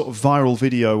this sort of viral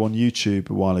video on YouTube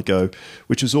a while ago,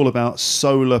 which was all about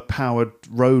solar powered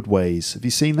roadways. Have you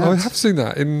seen that? Oh, I have seen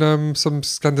that in some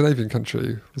Scandinavian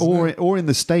country. wasn't it? Or in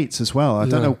the States as well. I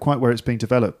don't Yeah. know quite where it's being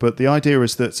developed, but the idea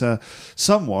is that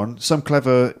some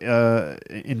clever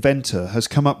inventor has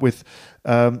come up with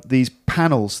these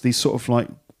panels, these sort of like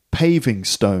paving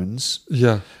stones,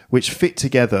 Yeah. which fit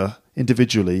together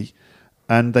individually,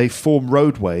 and they form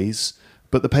roadways.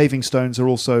 But the paving stones are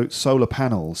also solar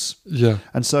panels. Yeah.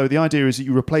 And so the idea is that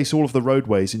you replace all of the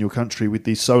roadways in your country with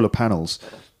these solar panels,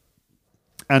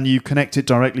 and you connect it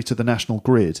directly to the national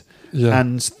grid. Yeah.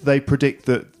 And they predict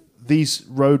that these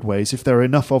roadways, if there are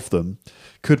enough of them,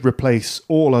 could replace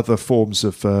all other forms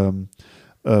of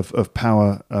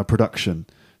power production.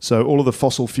 So all of the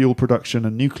fossil fuel production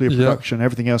and nuclear production,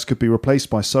 everything else could be replaced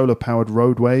by solar-powered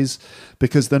roadways,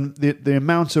 because then the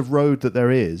amount of road that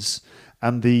there is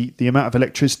and the amount of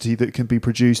electricity that can be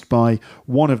produced by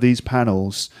one of these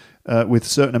panels with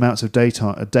certain amounts of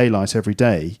daylight every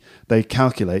day, they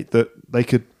calculate that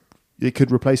it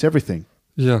could replace everything.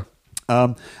 Yeah.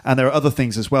 And there are other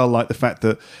things as well, like the fact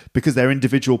that because they're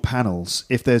individual panels,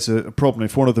 if there's a problem,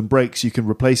 if one of them breaks, you can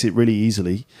replace it really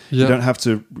easily. Yeah. You don't have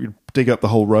to dig up the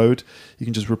whole road. You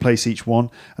can just replace each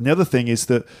one. And the other thing is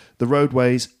that the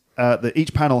roadways, that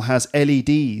each panel has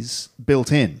LEDs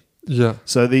built in. Yeah.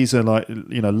 So these are like,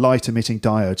 light emitting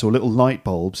diodes or little light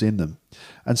bulbs in them.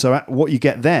 And so what you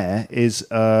get there is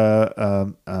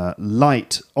light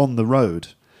on the road.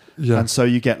 Yeah. And so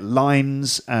you get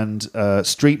lines and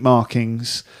street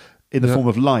markings in the form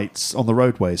of lights on the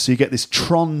roadways. So you get this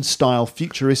Tron-style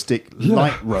futuristic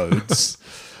light roads.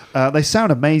 They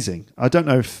sound amazing. I don't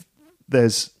know if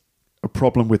there's a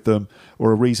problem with them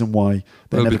or a reason why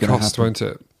they're It'll never be going to cost, happen. won't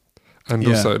it? And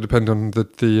Yeah. also it depend on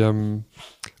the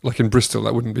like in Bristol,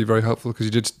 that wouldn't be very helpful because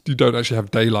you don't actually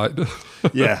have daylight.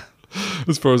 Yeah.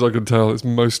 As far as I can tell, it's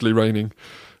mostly raining.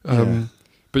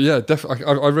 But yeah, definitely.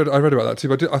 I read about that too.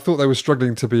 But I thought they were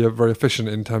struggling to be very efficient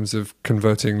in terms of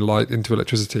converting light into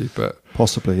electricity. But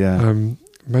Possibly, yeah.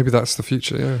 maybe that's the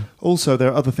future. Yeah. Also, there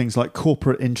are other things like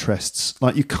corporate interests.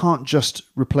 Like you can't just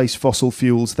replace fossil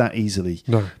fuels that easily.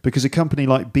 No. Because a company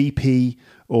like BP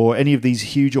or any of these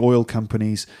huge oil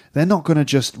companies, they're not going to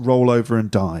just roll over and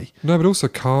die. No, but also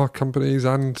car companies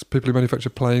and people who manufacture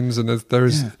planes, and there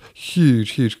is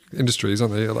huge industries,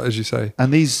 aren't they? Like, as you say.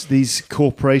 And these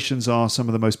corporations are some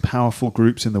of the most powerful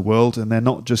groups in the world, and they're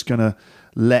not just going to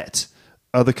let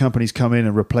other companies come in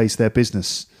and replace their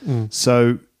business.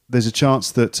 So there's a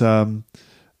chance that,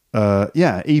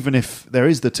 even if there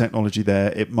is the technology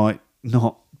there, it might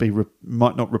not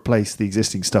replace the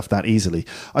existing stuff that easily.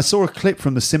 I saw a clip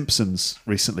from The Simpsons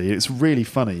recently. It's really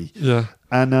funny. Yeah.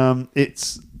 And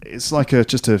it's it's like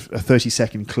just a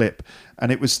 30-second clip,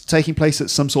 and it was taking place at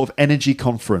some sort of energy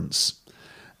conference.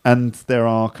 And there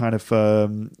are kind of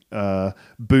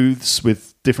booths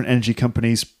with different energy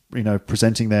companies,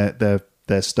 presenting their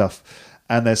stuff.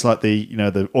 And there's like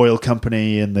the oil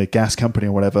company and the gas company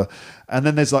or whatever. And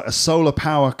then there's like a solar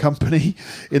power company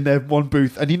in their one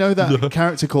booth. And that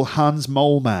character called Hans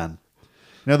Moleman?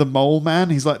 The Mole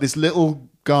Man? He's like this little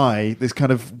guy, this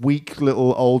kind of weak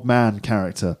little old man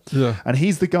character. Yeah. And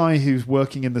he's the guy who's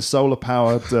working in the solar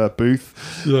powered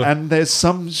booth. Yeah. And there's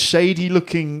some shady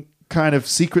looking kind of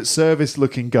Secret Service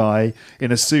looking guy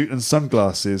in a suit and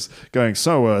sunglasses going,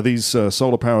 so these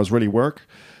solar powers really work?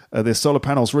 The solar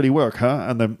panels really work, huh?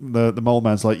 And the mole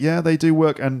man's like, yeah, they do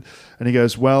work. And he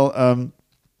goes, well,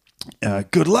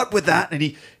 good luck with that. And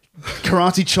he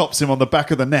karate chops him on the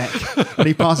back of the neck and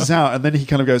he passes out. And then he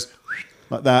kind of goes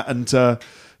like that and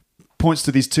points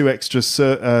to these two extra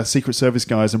Secret Service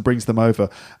guys and brings them over,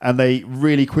 and they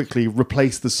really quickly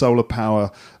replace the solar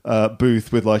power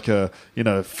booth with like a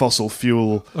fossil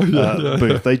fuel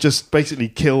booth. They just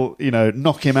basically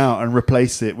knock him out and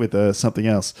replace it with something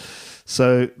else.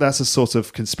 So that's a sort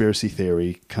of conspiracy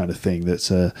theory kind of thing. That's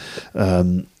the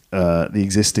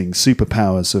existing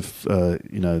superpowers of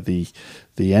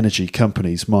the energy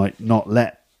companies might not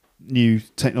let new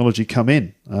technology come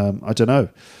in. I don't know.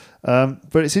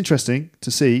 But it's interesting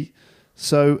to see.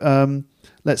 So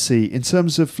let's see. In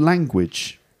terms of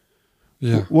language,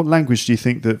 what language do you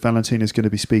think that Valentina is going to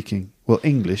be speaking? Well,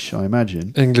 English, I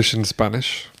imagine. English and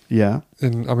Spanish. Yeah.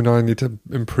 I need to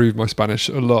improve my Spanish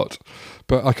a lot,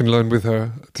 but I can learn with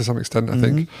her to some extent, I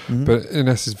think. Mm-hmm. But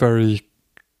Ines is very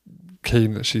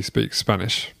keen that she speaks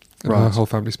Spanish. And her whole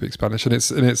family speaks Spanish. And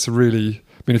it's really...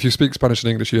 if you speak Spanish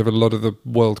and English, you have a lot of the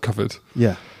world covered.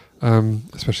 Yeah.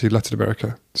 Especially Latin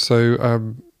America.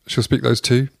 So she'll speak those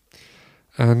two.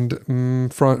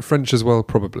 And French as well,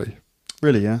 probably.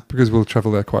 Really, yeah? Because we'll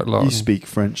travel there quite a lot. You speak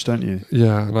French, don't you?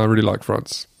 Yeah, and I really like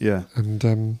France. Yeah.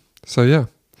 And so, yeah.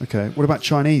 Okay. What about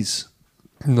Chinese?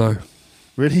 No.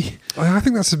 Really? I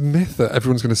think that's a myth that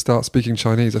everyone's going to start speaking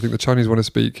Chinese. I think the Chinese want to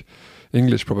speak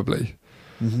English, probably.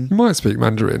 Mm-hmm. You might speak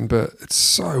Mandarin, but it's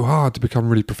so hard to become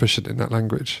really proficient in that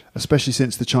language. Especially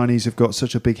since the Chinese have got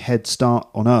such a big head start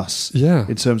on us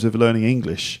in terms of learning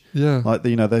English. Yeah. Like,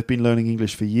 they've been learning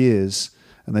English for years,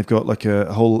 and they've got like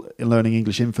a whole learning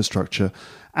English infrastructure,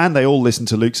 and they all listen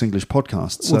to Luke's English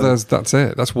podcast. So. Well, that's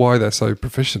it. That's why they're so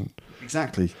proficient.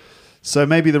 Exactly. So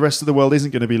maybe the rest of the world isn't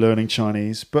going to be learning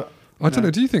Chinese, but... I don't know.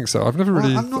 Do you think so? I've never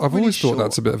really... I've always thought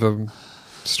that's a bit of a...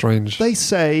 strange. They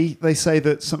say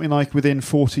that something like within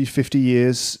 40, 50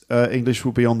 years, English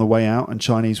will be on the way out and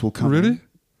Chinese will come. Really? In.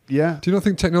 Yeah. Do you not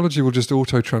think technology will just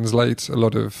auto-translate a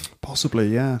lot of... Possibly,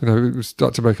 yeah. It will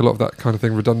start to make a lot of that kind of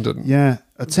thing redundant. Yeah.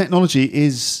 Technology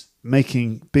is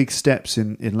making big steps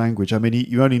in language.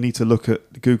 You only need to look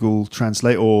at Google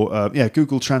Translate or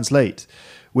Google Translate,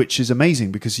 which is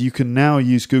amazing because you can now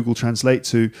use Google Translate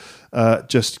to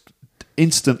just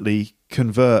instantly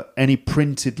convert any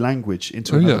printed language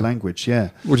into another language. Yeah.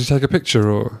 Would you take a picture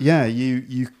or? Yeah,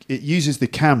 it uses the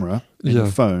camera in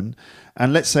the phone,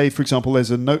 and let's say, for example,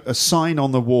 there's a sign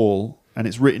on the wall, and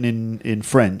it's written in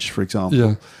French, for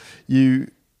example. Yeah.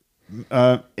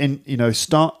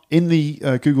 Start in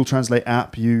the Google Translate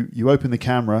app. You open the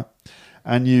camera,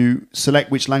 and you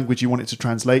select which language you want it to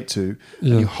translate to.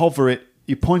 Yeah. And you hover it.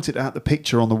 You point it at the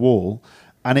picture on the wall,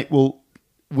 and it will,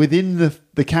 within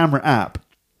the camera app,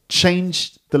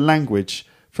 change the language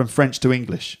from French to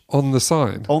English. On the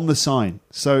sign? On the sign.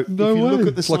 So if you look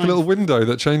at the sign... like a little window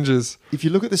that changes... If you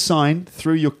look at the sign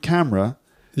through your camera,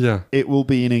 it will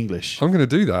be in English. I'm going to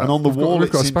do that. And on the wall...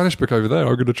 We've got a Spanish book over there.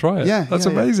 I'm going to try it. Yeah. That's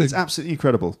amazing. It's absolutely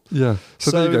incredible. Yeah.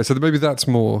 So there you go. So maybe that's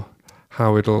more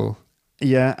how it'll...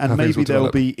 Yeah, and maybe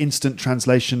there'll be instant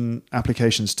translation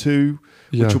applications too,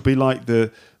 which will be like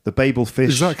the Babel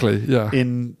fish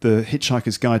in the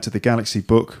Hitchhiker's Guide to the Galaxy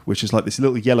book, which is like this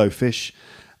little yellow fish.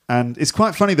 And it's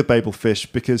quite funny, the Babel fish,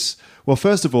 because, well,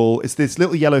 first of all, it's this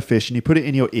little yellow fish and you put it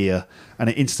in your ear and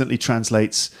it instantly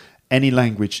translates any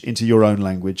language into your own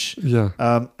language.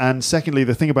 Yeah. And secondly,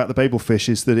 the thing about the Babel fish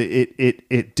is that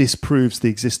it disproves the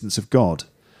existence of God,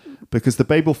 because the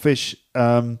Babel fish...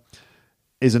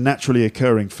 is a naturally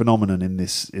occurring phenomenon in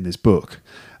this book.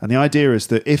 And the idea is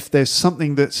that if there's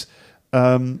something that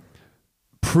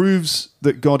proves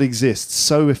that God exists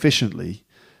so efficiently,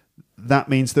 that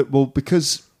means that, well,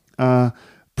 because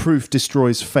proof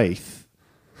destroys faith,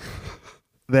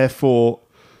 therefore,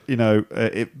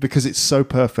 because it's so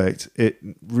perfect, it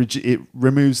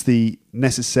removes the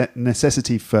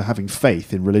necessity for having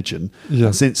faith in religion.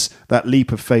 And since that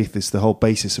leap of faith is the whole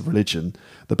basis of religion,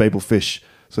 the Babel fish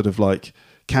sort of like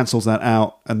cancels that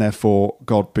out, and therefore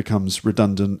God becomes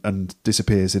redundant and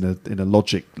disappears in a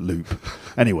logic loop.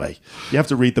 Anyway, you have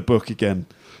to read the book again.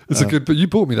 It's a good book. You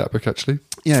bought me that book, actually.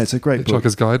 Yeah, it's a great book.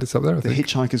 Hitchhiker's Guide. It's up there, I The think.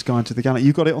 Hitchhiker's Guide to the Galaxy.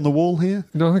 You got it on the wall here?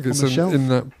 No, I think it's on the shelf?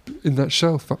 in that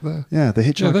shelf up there. Yeah, The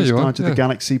Hitchhiker's you are, Guide to the yeah.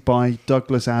 Galaxy by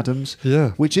Douglas Adams,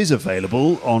 Yeah. which is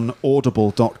available on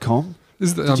audible.com.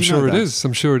 I'm you sure know it that? is.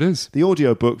 I'm sure it is. The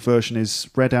audiobook version is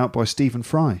read out by Stephen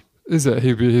Fry. Is it?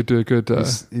 He'd do a good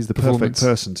He's the perfect performance.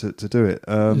 person to do it.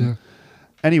 Yeah.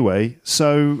 Anyway,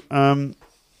 so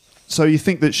you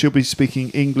think that she'll be speaking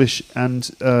English and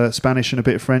Spanish and a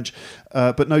bit of French,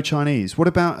 but no Chinese. What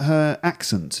about her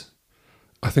accent?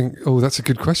 I think, that's a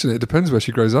good question. It depends where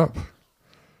she grows up.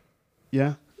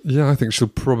 Yeah? Yeah, I think she'll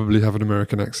probably have an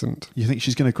American accent. You think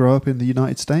she's going to grow up in the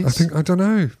United States? I don't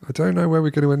know. I don't know where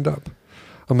we're going to end up.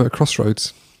 I'm at a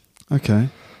crossroads. Okay.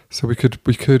 So we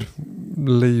could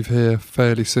leave here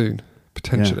fairly soon,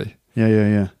 potentially.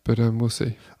 Yeah. But we'll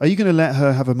see. Are you going to let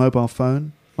her have a mobile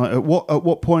phone? Like at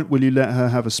what point will you let her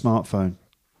have a smartphone?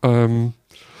 I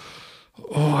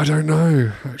don't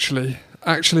know, actually.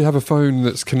 Actually have a phone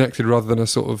that's connected rather than a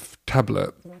sort of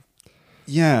tablet.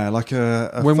 Yeah, like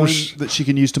a When phone was that she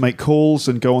can use to make calls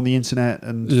and go on the internet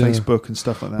and Yeah. Facebook and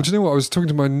stuff like that. But you know what? I was talking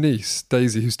to my niece,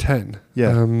 Daisy, who's 10,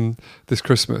 this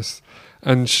Christmas.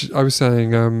 And I was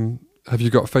saying, have you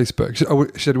got Facebook? She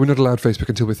said, we're not allowed Facebook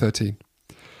until we're 13.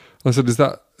 I said,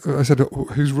 I said,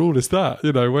 whose rule is that?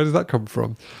 Where does that come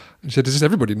from? And she said, just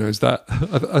everybody knows that.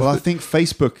 I think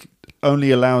Facebook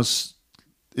only allows...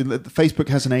 Facebook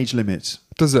has an age limit.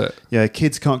 Does it? Yeah,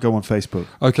 kids can't go on Facebook.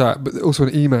 Okay, but also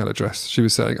an email address, she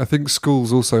was saying. I think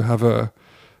schools also have a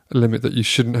limit that you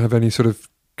shouldn't have any sort of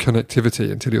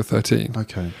connectivity until you're 13.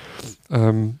 Okay.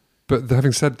 But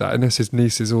having said that, Ines'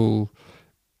 niece is all,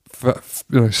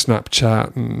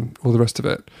 Snapchat and all the rest of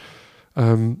it.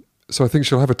 So I think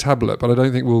she'll have a tablet, but I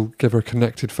don't think we'll give her a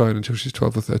connected phone until she's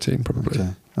 12 or 13, probably. Okay.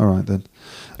 All right,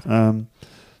 then.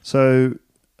 So...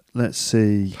 Let's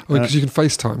see. Because you can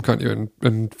FaceTime, can't you,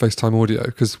 and FaceTime audio?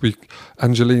 Because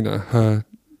Angelina, her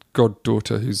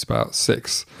goddaughter, who's about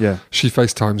 6, she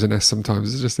FaceTimes Ines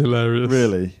sometimes. It's just hilarious.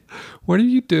 Really? What are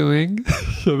you doing?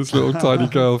 This little tiny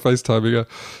girl FaceTiming her.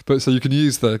 But so you can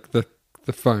use the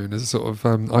phone as a sort of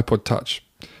iPod Touch.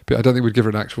 But I don't think we'd give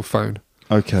her an actual phone.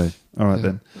 Okay. All right,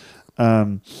 then.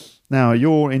 Now,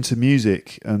 you're into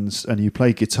music and you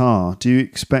play guitar. Do you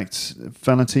expect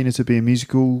Valentina to be a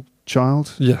musical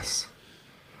child? Yes.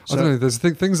 I don't know. There's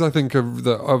things I think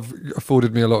that have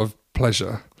afforded me a lot of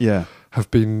pleasure. Yeah.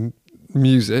 Have been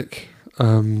music,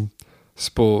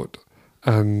 sport,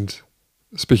 and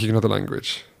speaking another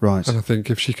language. Right. And I think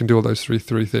if she can do all those three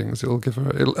things, it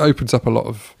opens up a lot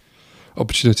of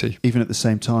opportunity. Even at the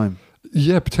same time.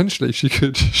 Yeah, potentially she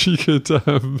could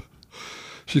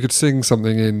sing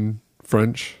something in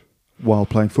French while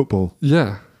playing football.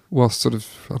 Yeah, whilst sort of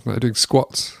doing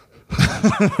squats.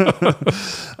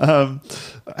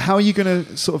 How are you going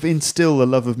to sort of instill a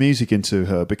love of music into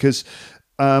her? Because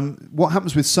what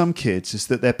happens with some kids is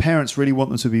that their parents really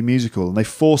want them to be musical and they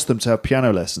force them to have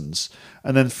piano lessons.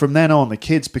 And then from then on, the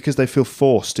kids, because they feel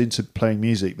forced into playing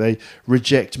music, they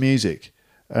reject music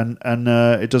and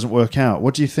it doesn't work out.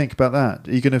 What do you think about that?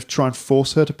 Are you going to try and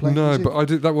force her to play music? No,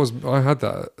 but I had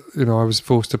that. I was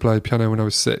forced to play piano when I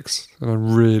was 6 and I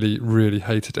really, really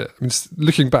hated it. I mean,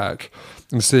 looking back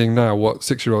and seeing now what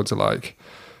 6-year-olds are like,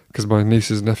 because my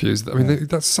nieces and nephews,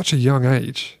 that's such a young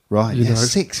age. Right,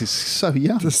 6 is so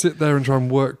young. To sit there and try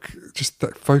and work, just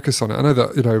that focus on it. I know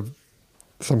that,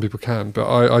 some people can, but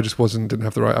I just didn't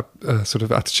have the right sort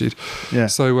of attitude. Yeah.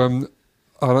 So,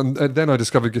 and then I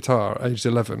discovered guitar at age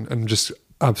 11 and just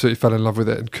absolutely fell in love with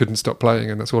it and couldn't stop playing,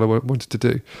 and that's all I wanted to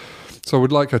do. So I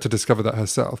would like her to discover that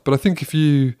herself. But I think if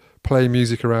you play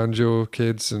music around your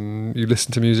kids and you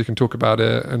listen to music and talk about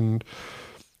it, and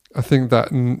I think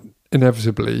that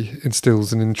inevitably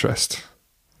instills an interest.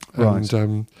 Right.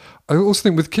 And I also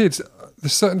think with kids,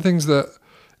 there's certain things that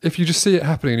if you just see it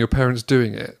happening and your parents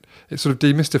doing it, it sort of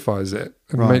demystifies it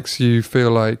and makes you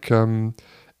feel like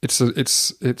it's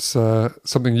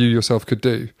something you yourself could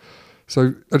do.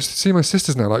 So I just see my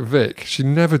sisters now, like Vic. She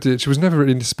was never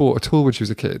really into sport at all when she was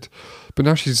a kid, but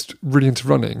now she's really into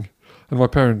running. And my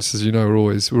parents, as you know, were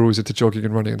always into jogging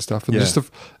and running and stuff. And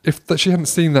if she hadn't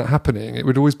seen that happening, it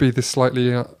would always be this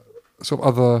slightly sort of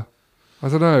other, I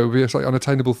don't know, it would be a slightly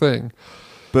unattainable thing.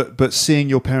 But seeing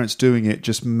your parents doing it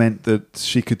just meant that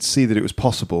she could see that it was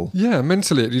possible. Yeah,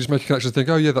 mentally, you just make a connection and think,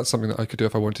 oh yeah, that's something that I could do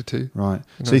if I wanted to. Right.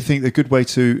 So you think the good way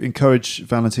to encourage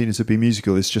Valentina to be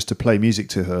musical is just to play music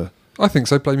to her? I think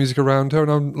so. Play music around her,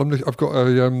 and I've got a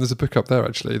there's a book up there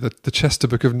actually, the Chester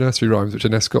Book of Nursery Rhymes, which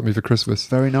Ines got me for Christmas.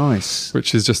 Very nice.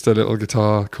 Which is just a little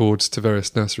guitar chords to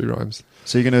various nursery rhymes.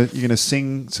 So you're gonna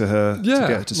sing to her to get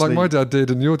her to sleep? Like my dad did,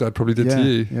 and your dad probably did to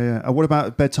you. Yeah. And what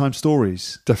about bedtime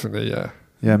stories? Definitely, yeah.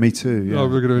 Yeah, me too. Yeah. Oh,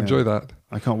 we're going to enjoy that.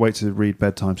 I can't wait to read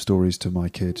bedtime stories to my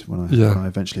kid when I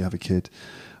eventually have a kid.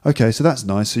 Okay, so that's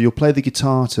nice. So you'll play the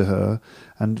guitar to her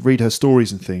and read her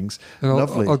stories and things. And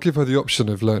Lovely. I'll give her the option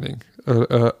of learning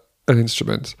an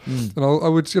instrument, and I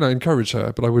would encourage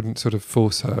her, but I wouldn't sort of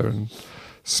force her and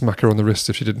smack her on the wrist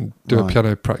if she didn't do a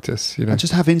piano practice. And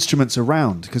just have instruments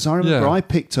around, because I remember I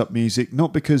picked up music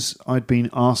not because I'd been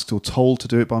asked or told to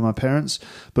do it by my parents,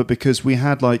 but because we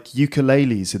had like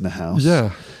ukuleles in the house.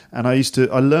 Yeah. And I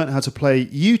learned how to play.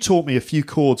 You taught me a few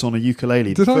chords on a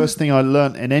ukulele. The first thing I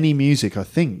learned in any music, I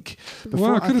think.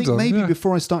 Before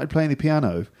I started playing the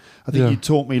piano, I think you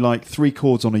taught me like 3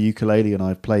 chords on a ukulele, and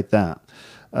I played that.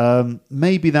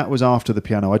 Maybe that was after the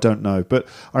piano, I don't know. But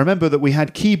I remember that we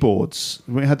had keyboards.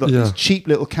 We had these cheap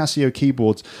little Casio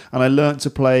keyboards, and I learned to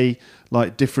play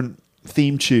like different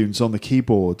theme tunes on the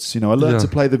keyboards. I learned to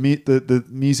play the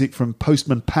music from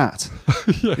Postman Pat.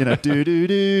 Do do do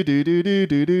do do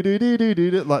do do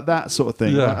do do like that sort of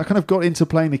thing. I kind of got into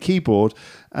playing the keyboard,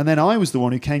 and then I was the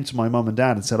one who came to my mum and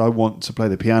dad and said, I want to play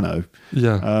the piano.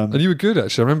 And you were good,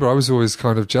 actually. I remember I was always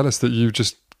kind of jealous that you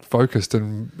just focused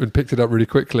and picked it up really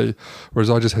quickly, whereas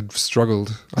I just had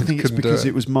struggled. I think it's because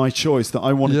it was my choice that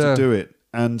I wanted to do it.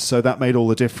 And so that made all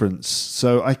the difference.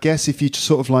 So I guess if you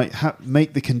sort of like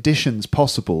make the conditions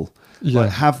possible, like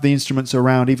have the instruments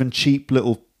around, even cheap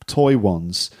little toy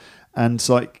ones, and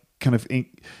like kind of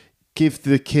give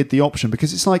the kid the option.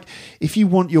 Because it's like, if you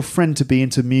want your friend to be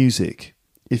into music,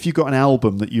 if you've got an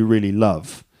album that you really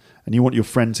love and you want your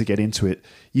friend to get into it,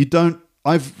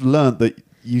 I've learned that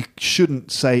you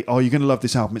shouldn't say, oh, you're going to love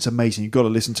this album, it's amazing, you've got to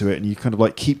listen to it, and you kind of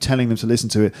like keep telling them to listen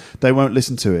to it. They won't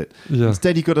listen to it.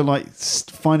 Instead, you've got to like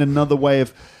find another way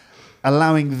of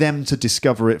allowing them to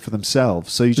discover it for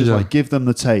themselves. So you just like give them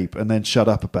the tape and then shut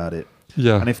up about it.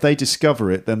 And if they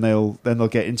discover it, then they'll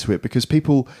get into it, because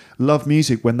people love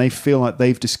music when they feel like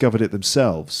they've discovered it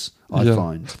themselves. I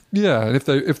find. Yeah, and if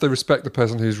they respect the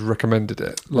person who's recommended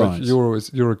it, like you're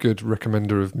a good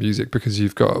recommender of music because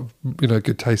you've got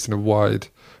good taste and a wide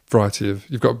variety of,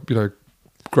 you've got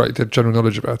great general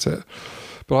knowledge about it.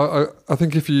 But I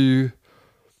think if you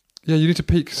need to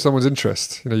pique someone's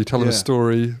interest. You tell them a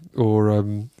story or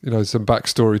some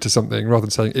backstory to something, rather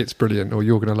than saying it's brilliant or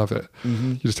you're going to love it.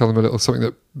 You just tell them a little something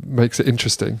that makes it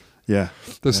interesting.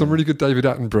 There's some really good David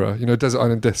Attenborough, Desert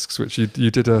Island Discs, which you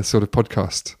did a sort of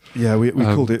podcast. We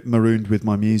called it Marooned with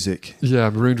My Music.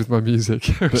 Marooned with My Music,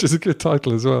 which is a good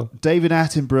title as well. David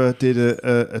Attenborough did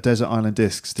a Desert Island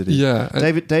Discs, did he?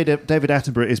 David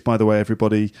Attenborough is, by the way,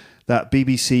 everybody, that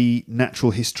BBC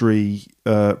natural history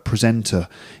presenter.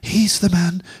 He's the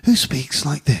man who speaks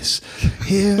like this.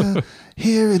 Here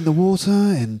in the water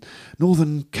in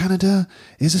northern Canada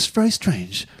is a very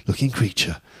strange looking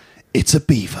creature. It's a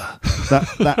beaver.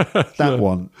 That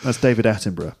one. That's David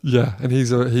Attenborough. And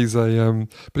he's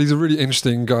a really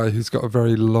interesting guy who's got a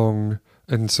very long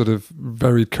and sort of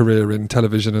varied career in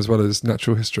television as well as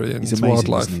natural history and amazing,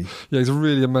 wildlife. Isn't he? He's a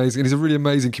really amazing, and he's a really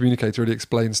amazing communicator. Really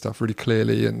explains stuff really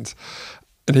clearly, and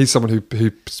he's someone who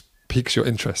piques your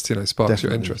interest, sparks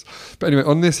your interest. But anyway,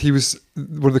 on this,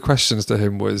 one of the questions to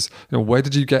him was, where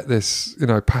did you get this,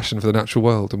 passion for the natural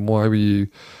world, and why were you?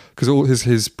 Because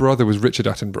his brother was Richard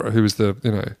Attenborough, who was the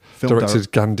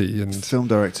directed Gandhi and film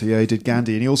director. Yeah, he did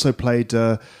Gandhi, and he also played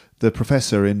the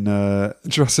professor in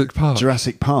Jurassic Park.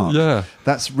 Yeah,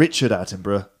 that's Richard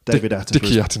Attenborough. David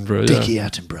Attenborough. Dickie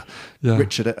Attenborough. Yeah.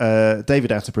 Richard,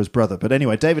 David Attenborough's brother. But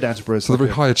anyway, David Attenborough. So the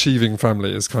very high achieving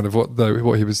family is kind of what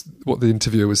the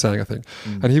interviewer was saying, I think.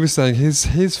 And he was saying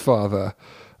his father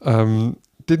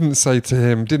didn't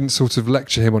sort of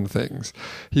lecture him on things.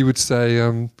 He would say,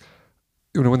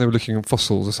 when they were looking at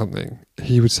fossils or something,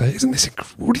 he would say, "Isn't this?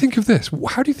 What do you think of this?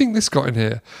 How do you think this got in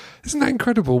here? Isn't that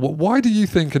incredible? Why do you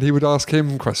think?" And he would ask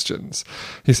him questions.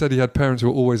 He said he had parents who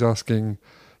were always asking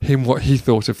him what he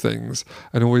thought of things,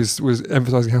 and always was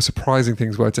emphasising how surprising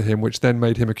things were to him, which then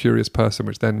made him a curious person,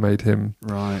 which then made him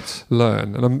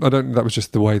learn. And I don't think that was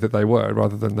just the way that they were,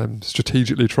 rather than them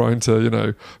strategically trying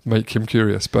to, make him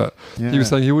curious. But he was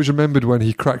saying he always remembered when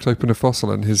he cracked open a fossil,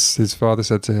 and his father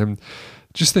said to him,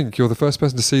 "Just think, you're the first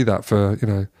person to see that for,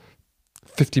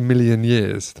 50 million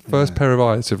years. The first pair of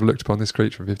eyes to have looked upon this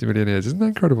creature for 50 million years. Isn't that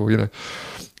incredible,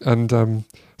 And so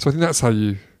I think that's how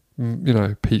you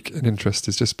pique an interest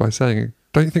is just by saying,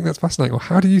 don't you think that's fascinating? Or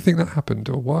how do you think that happened?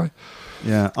 Or why?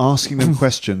 Yeah, asking them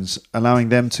questions, allowing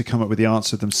them to come up with the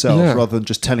answer themselves rather than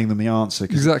just telling them the answer.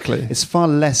 Exactly. It's far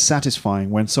less satisfying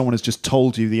when someone has just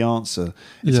told you the answer.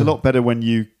 It's a lot better when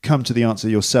you come to the answer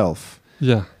yourself.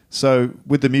 Yeah. So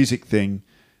with the music thing,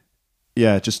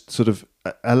 just sort of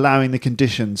allowing the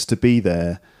conditions to be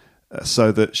there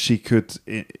so that she could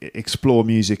explore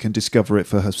music and discover it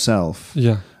for herself.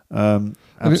 Yeah.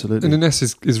 Absolutely. And Ines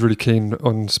is really keen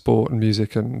on sport and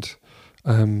music and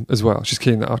as well. She's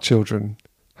keen that our children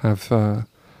have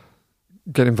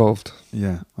get involved.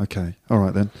 Yeah. Okay. All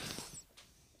right then.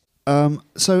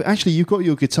 So actually, you've got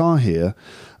your guitar here.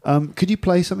 Could you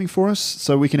play something for us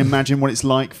so we can imagine what it's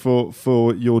like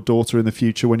for your daughter in the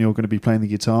future when you're going to be playing the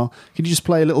guitar? Can you just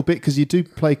play a little bit, because you do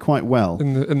play quite well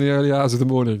in the early hours of the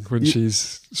morning when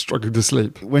she's struggling to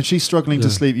sleep. When she's struggling to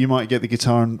sleep, you might get the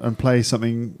guitar and play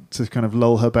something to kind of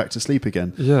lull her back to sleep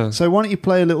again. Yeah. So why don't you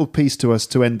play a little piece to us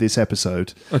to end this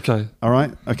episode? Okay. All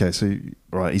right. Okay. So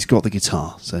he's got the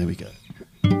guitar. So here we go.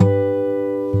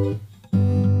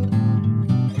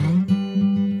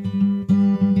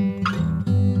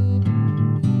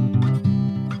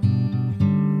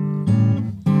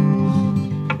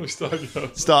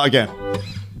 Start again.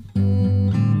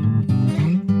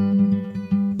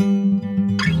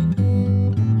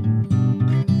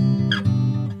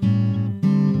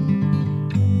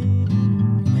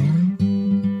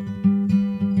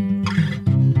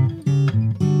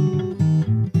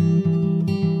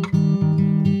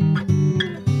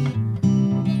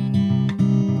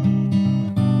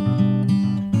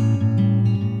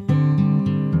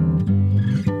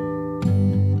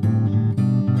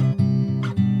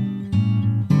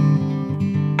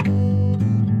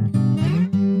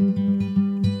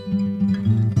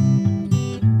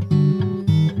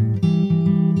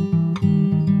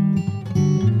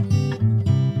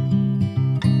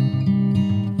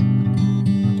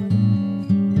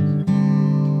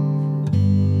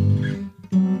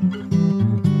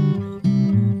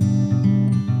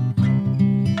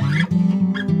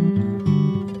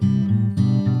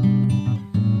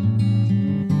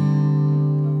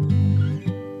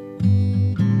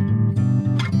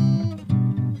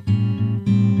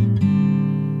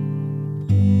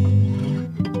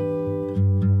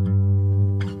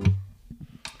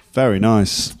 Very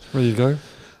nice. There you go.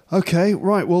 Okay,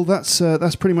 right. Well, that's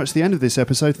pretty much the end of this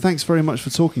episode. Thanks very much for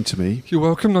talking to me. You're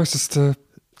welcome. Nice to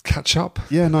catch up.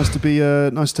 Yeah, nice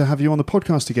to have you on the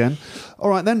podcast again. All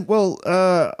right then. Well,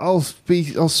 I'll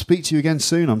speak to you again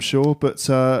soon, I'm sure. But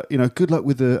good luck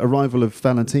with the arrival of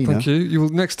Valentina. Thank you.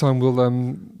 Next time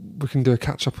we can do a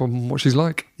catch up on what she's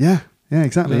like. Yeah. Yeah,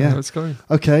 exactly. Yeah, let's go.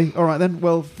 Okay, all right then.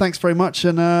 Well, thanks very much,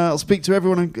 and I'll speak to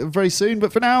everyone very soon.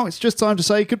 But for now, it's just time to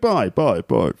say goodbye. Bye.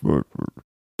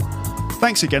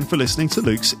 Thanks again for listening to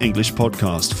Luke's English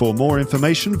podcast. For more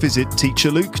information, visit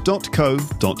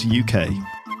teacherluke.co.uk.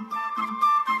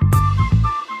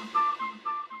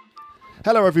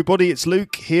 Hello, everybody. It's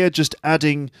Luke here, just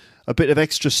adding a bit of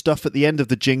extra stuff at the end of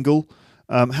the jingle.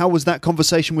 How was that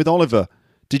conversation with Oliver?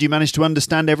 Did you manage to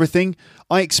understand everything?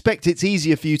 I expect it's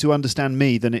easier for you to understand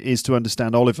me than it is to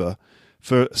understand Oliver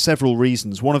for several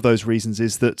reasons. One of those reasons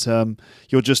is that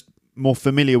you're just more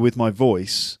familiar with my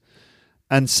voice.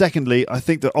 And secondly, I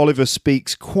think that Oliver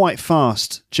speaks quite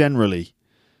fast generally.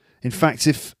 In fact,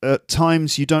 if at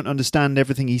times you don't understand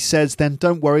everything he says, then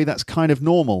don't worry, that's kind of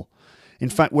normal. In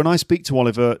fact, when I speak to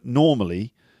Oliver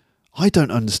normally, I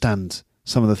don't understand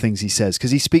some of the things he says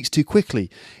because he speaks too quickly.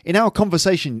 In our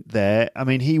conversation there, I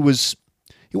mean, he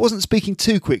wasn't speaking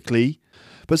too quickly,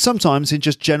 but sometimes in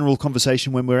just general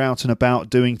conversation when we're out and about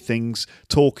doing things,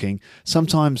 talking,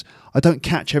 sometimes I don't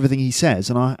catch everything he says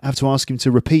and I have to ask him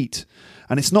to repeat.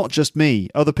 And it's not just me.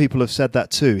 Other people have said that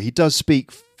too. He does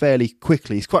speak fairly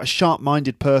quickly. He's quite a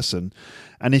sharp-minded person.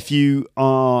 And if you're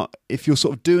sort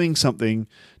of doing something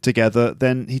together,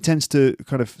 then he tends to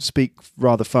kind of speak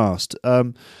rather fast.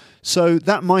 So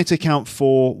that might account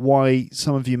for why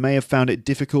some of you may have found it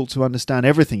difficult to understand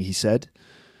everything he said.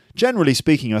 Generally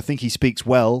speaking, I think he speaks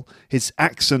well. His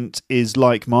accent is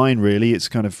like mine, really. It's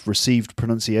kind of received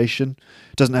pronunciation.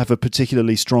 Doesn't have a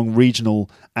particularly strong regional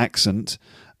accent.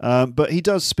 But he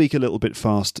does speak a little bit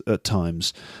fast at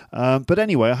times. But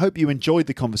anyway, I hope you enjoyed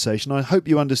the conversation. I hope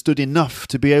you understood enough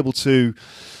to be able to,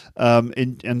 to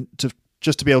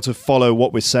be able to follow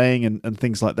what we're saying and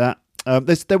things like that.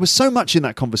 There was so much in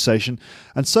that conversation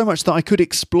and so much that I could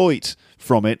exploit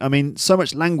from it. I mean, so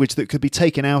much language that could be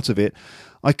taken out of it.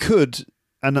 I could,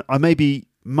 and I maybe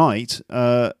might,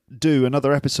 do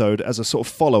another episode as a sort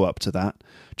of follow-up to that,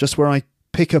 just where I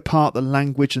pick apart the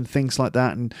language and things like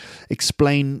that and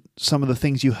explain some of the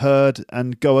things you heard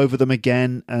and go over them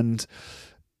again. And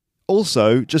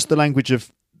also just the language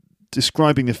of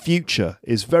describing the future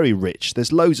is very rich.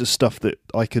 There's loads of stuff that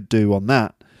I could do on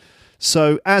that.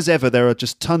 So as ever, there are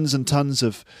just tons and tons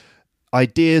of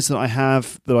ideas that I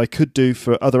have that I could do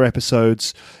for other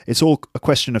episodes. It's all a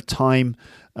question of time,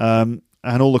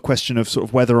 and all a question of sort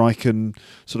of whether I can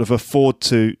sort of afford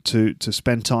to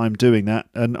spend time doing that.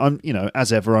 And I'm,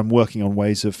 as ever, I'm working on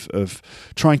ways of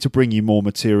trying to bring you more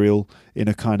material in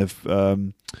a kind of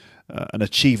an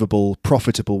achievable,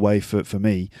 profitable way for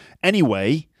me.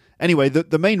 Anyway,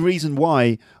 the main reason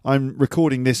why I'm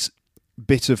recording this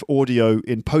bit of audio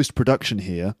in post-production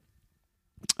here,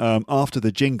 after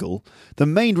the jingle, the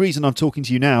main reason I'm talking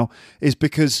to you now is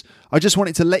because I just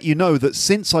wanted to let you know that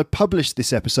since I published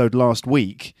this episode last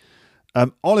week,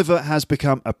 Oliver has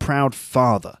become a proud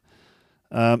father.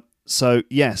 So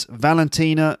yes,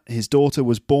 Valentina, his daughter,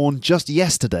 was born just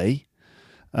yesterday.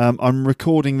 I'm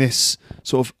recording this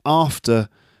sort of after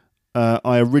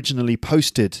I originally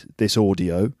posted this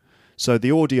audio. So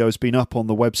the audio has been up on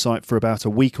the website for about a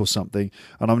week or something,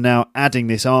 and I'm now adding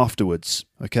this afterwards,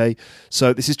 okay?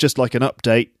 So this is just like an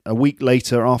update. A week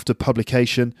later after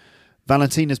publication,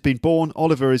 Valentina's been born.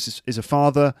 Oliver is a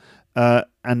father,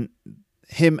 and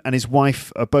him and his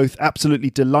wife are both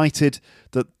absolutely delighted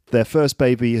that their first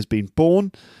baby has been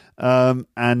born. I'm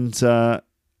glad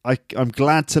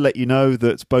to let you know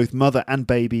that both mother and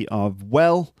baby are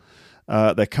well.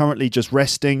 They're currently just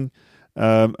resting,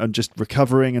 and just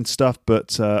recovering and stuff,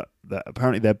 but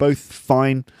apparently they're both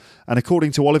fine. And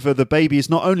according to Oliver, the baby is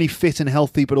not only fit and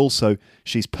healthy, but also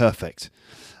she's perfect.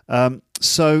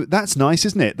 So that's nice,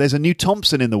 isn't it? There's a new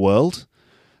Thompson in the world,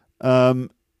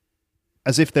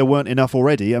 as if there weren't enough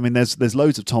already. I mean, there's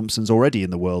loads of Thompsons already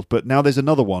in the world, but now there's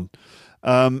another one.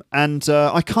 And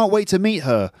I can't wait to meet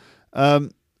her.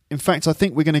 In fact, I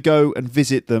think we're going to go and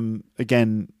visit them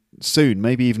again soon,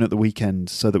 maybe even at the weekend,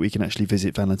 so that we can actually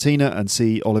visit Valentina and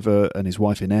see Oliver and his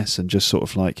wife Ines and just sort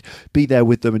of like be there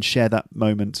with them and share that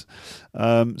moment.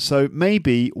 So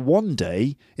maybe one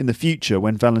day in the future,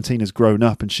 when Valentina's grown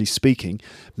up and she's speaking,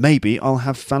 maybe I'll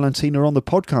have Valentina on the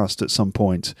podcast at some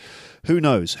point. Who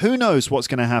knows? Who knows what's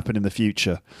going to happen in the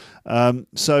future?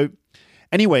 So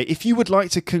anyway, if you would like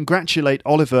to congratulate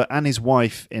Oliver and his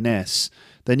wife Ines,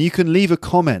 then you can leave a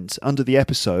comment under the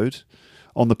episode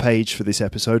on the page for this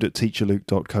episode at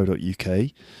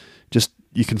teacherluke.co.uk. Just,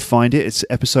 you can find it. It's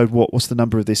episode, what's the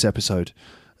number of this episode?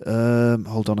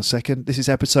 Hold on a second. This is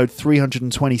episode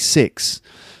 326.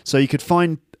 So you could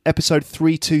find episode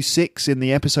 326 in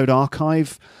the episode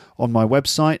archive on my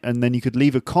website, and then you could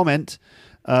leave a comment,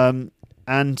 or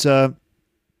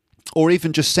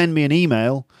even just send me an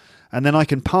email, and then I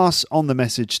can pass on the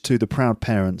message to the proud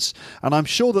parents, and I'm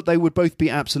sure that they would both be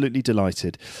absolutely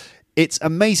delighted. It's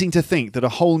amazing to think that a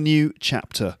whole new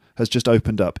chapter has just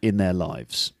opened up in their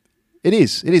lives. It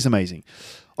is amazing.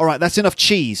 All right, that's enough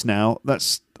cheese now.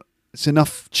 It's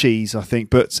enough cheese, I think.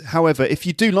 But however, if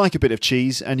you do like a bit of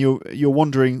cheese and you're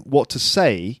wondering what to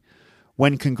say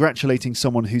when congratulating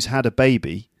someone who's had a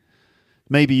baby,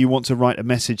 maybe you want to write a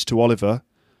message to Oliver.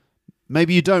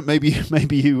 Maybe you don't. Maybe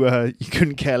you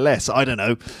couldn't care less. I don't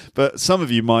know. But some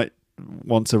of you might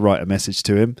want to write a message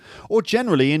to him. Or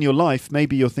generally in your life,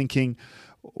 maybe you're thinking,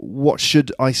 what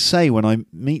should I say when I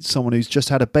meet someone who's just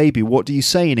had a baby? What do you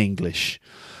say in English?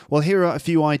 Well, here are a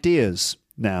few ideas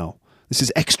now. This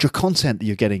is extra content that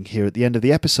you're getting here at the end of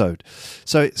the episode.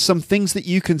 So some things that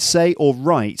you can say or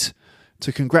write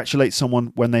to congratulate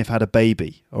someone when they've had a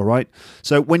baby, all right?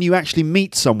 So when you actually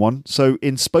meet someone, so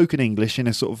in spoken English, in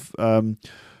a sort of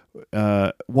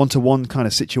one-to-one kind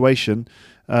of situation,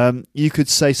 you could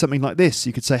say something like this.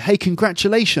 You could say, hey,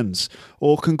 congratulations,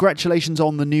 or congratulations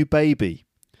on the new baby.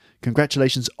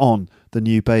 Congratulations on the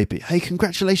new baby. Hey,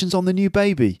 congratulations on the new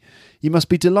baby. You must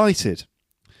be delighted.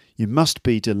 You must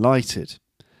be delighted.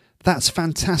 That's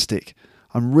fantastic.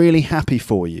 I'm really happy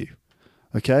for you.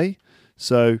 Okay?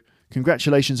 So,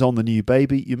 congratulations on the new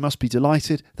baby. You must be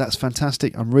delighted. That's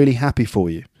fantastic. I'm really happy for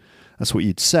you. That's what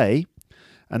you'd say.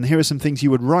 And here are some things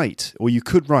you would write, or you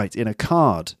could write in a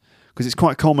card. Because it's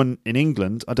quite common in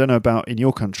England, I don't know about in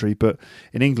your country, but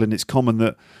in England it's common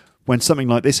that when something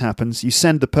like this happens, you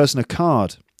send the person a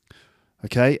card,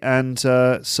 okay? And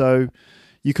so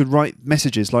you could write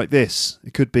messages like this.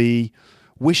 It could be,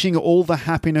 wishing all the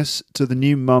happiness to the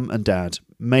new mum and dad.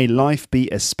 May life be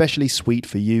especially sweet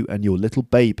for you and your little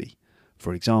baby,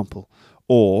 for example.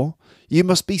 Or, you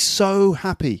must be so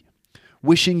happy.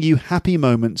 Wishing you happy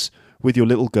moments with your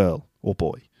little girl or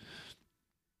boy.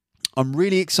 I'm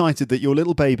really excited that your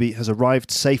little baby has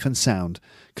arrived safe and sound.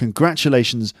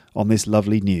 Congratulations on this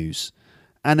lovely news.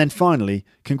 And then finally,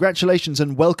 congratulations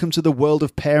and welcome to the world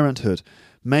of parenthood.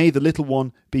 May the little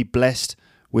one be blessed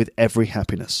with every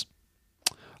happiness.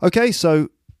 Okay, so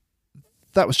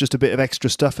that was just a bit of extra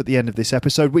stuff at the end of this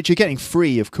episode, which you're getting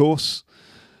free, of course.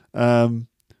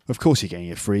 Of course you're getting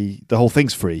it free. The whole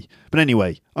thing's free. But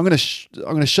anyway, I'm going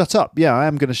to shut up. Yeah, I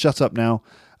am going to shut up now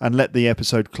and let the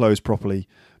episode close properly.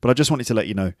 But I just wanted to let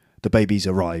you know the baby's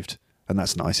arrived. And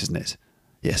that's nice, isn't it?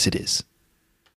 Yes, it is.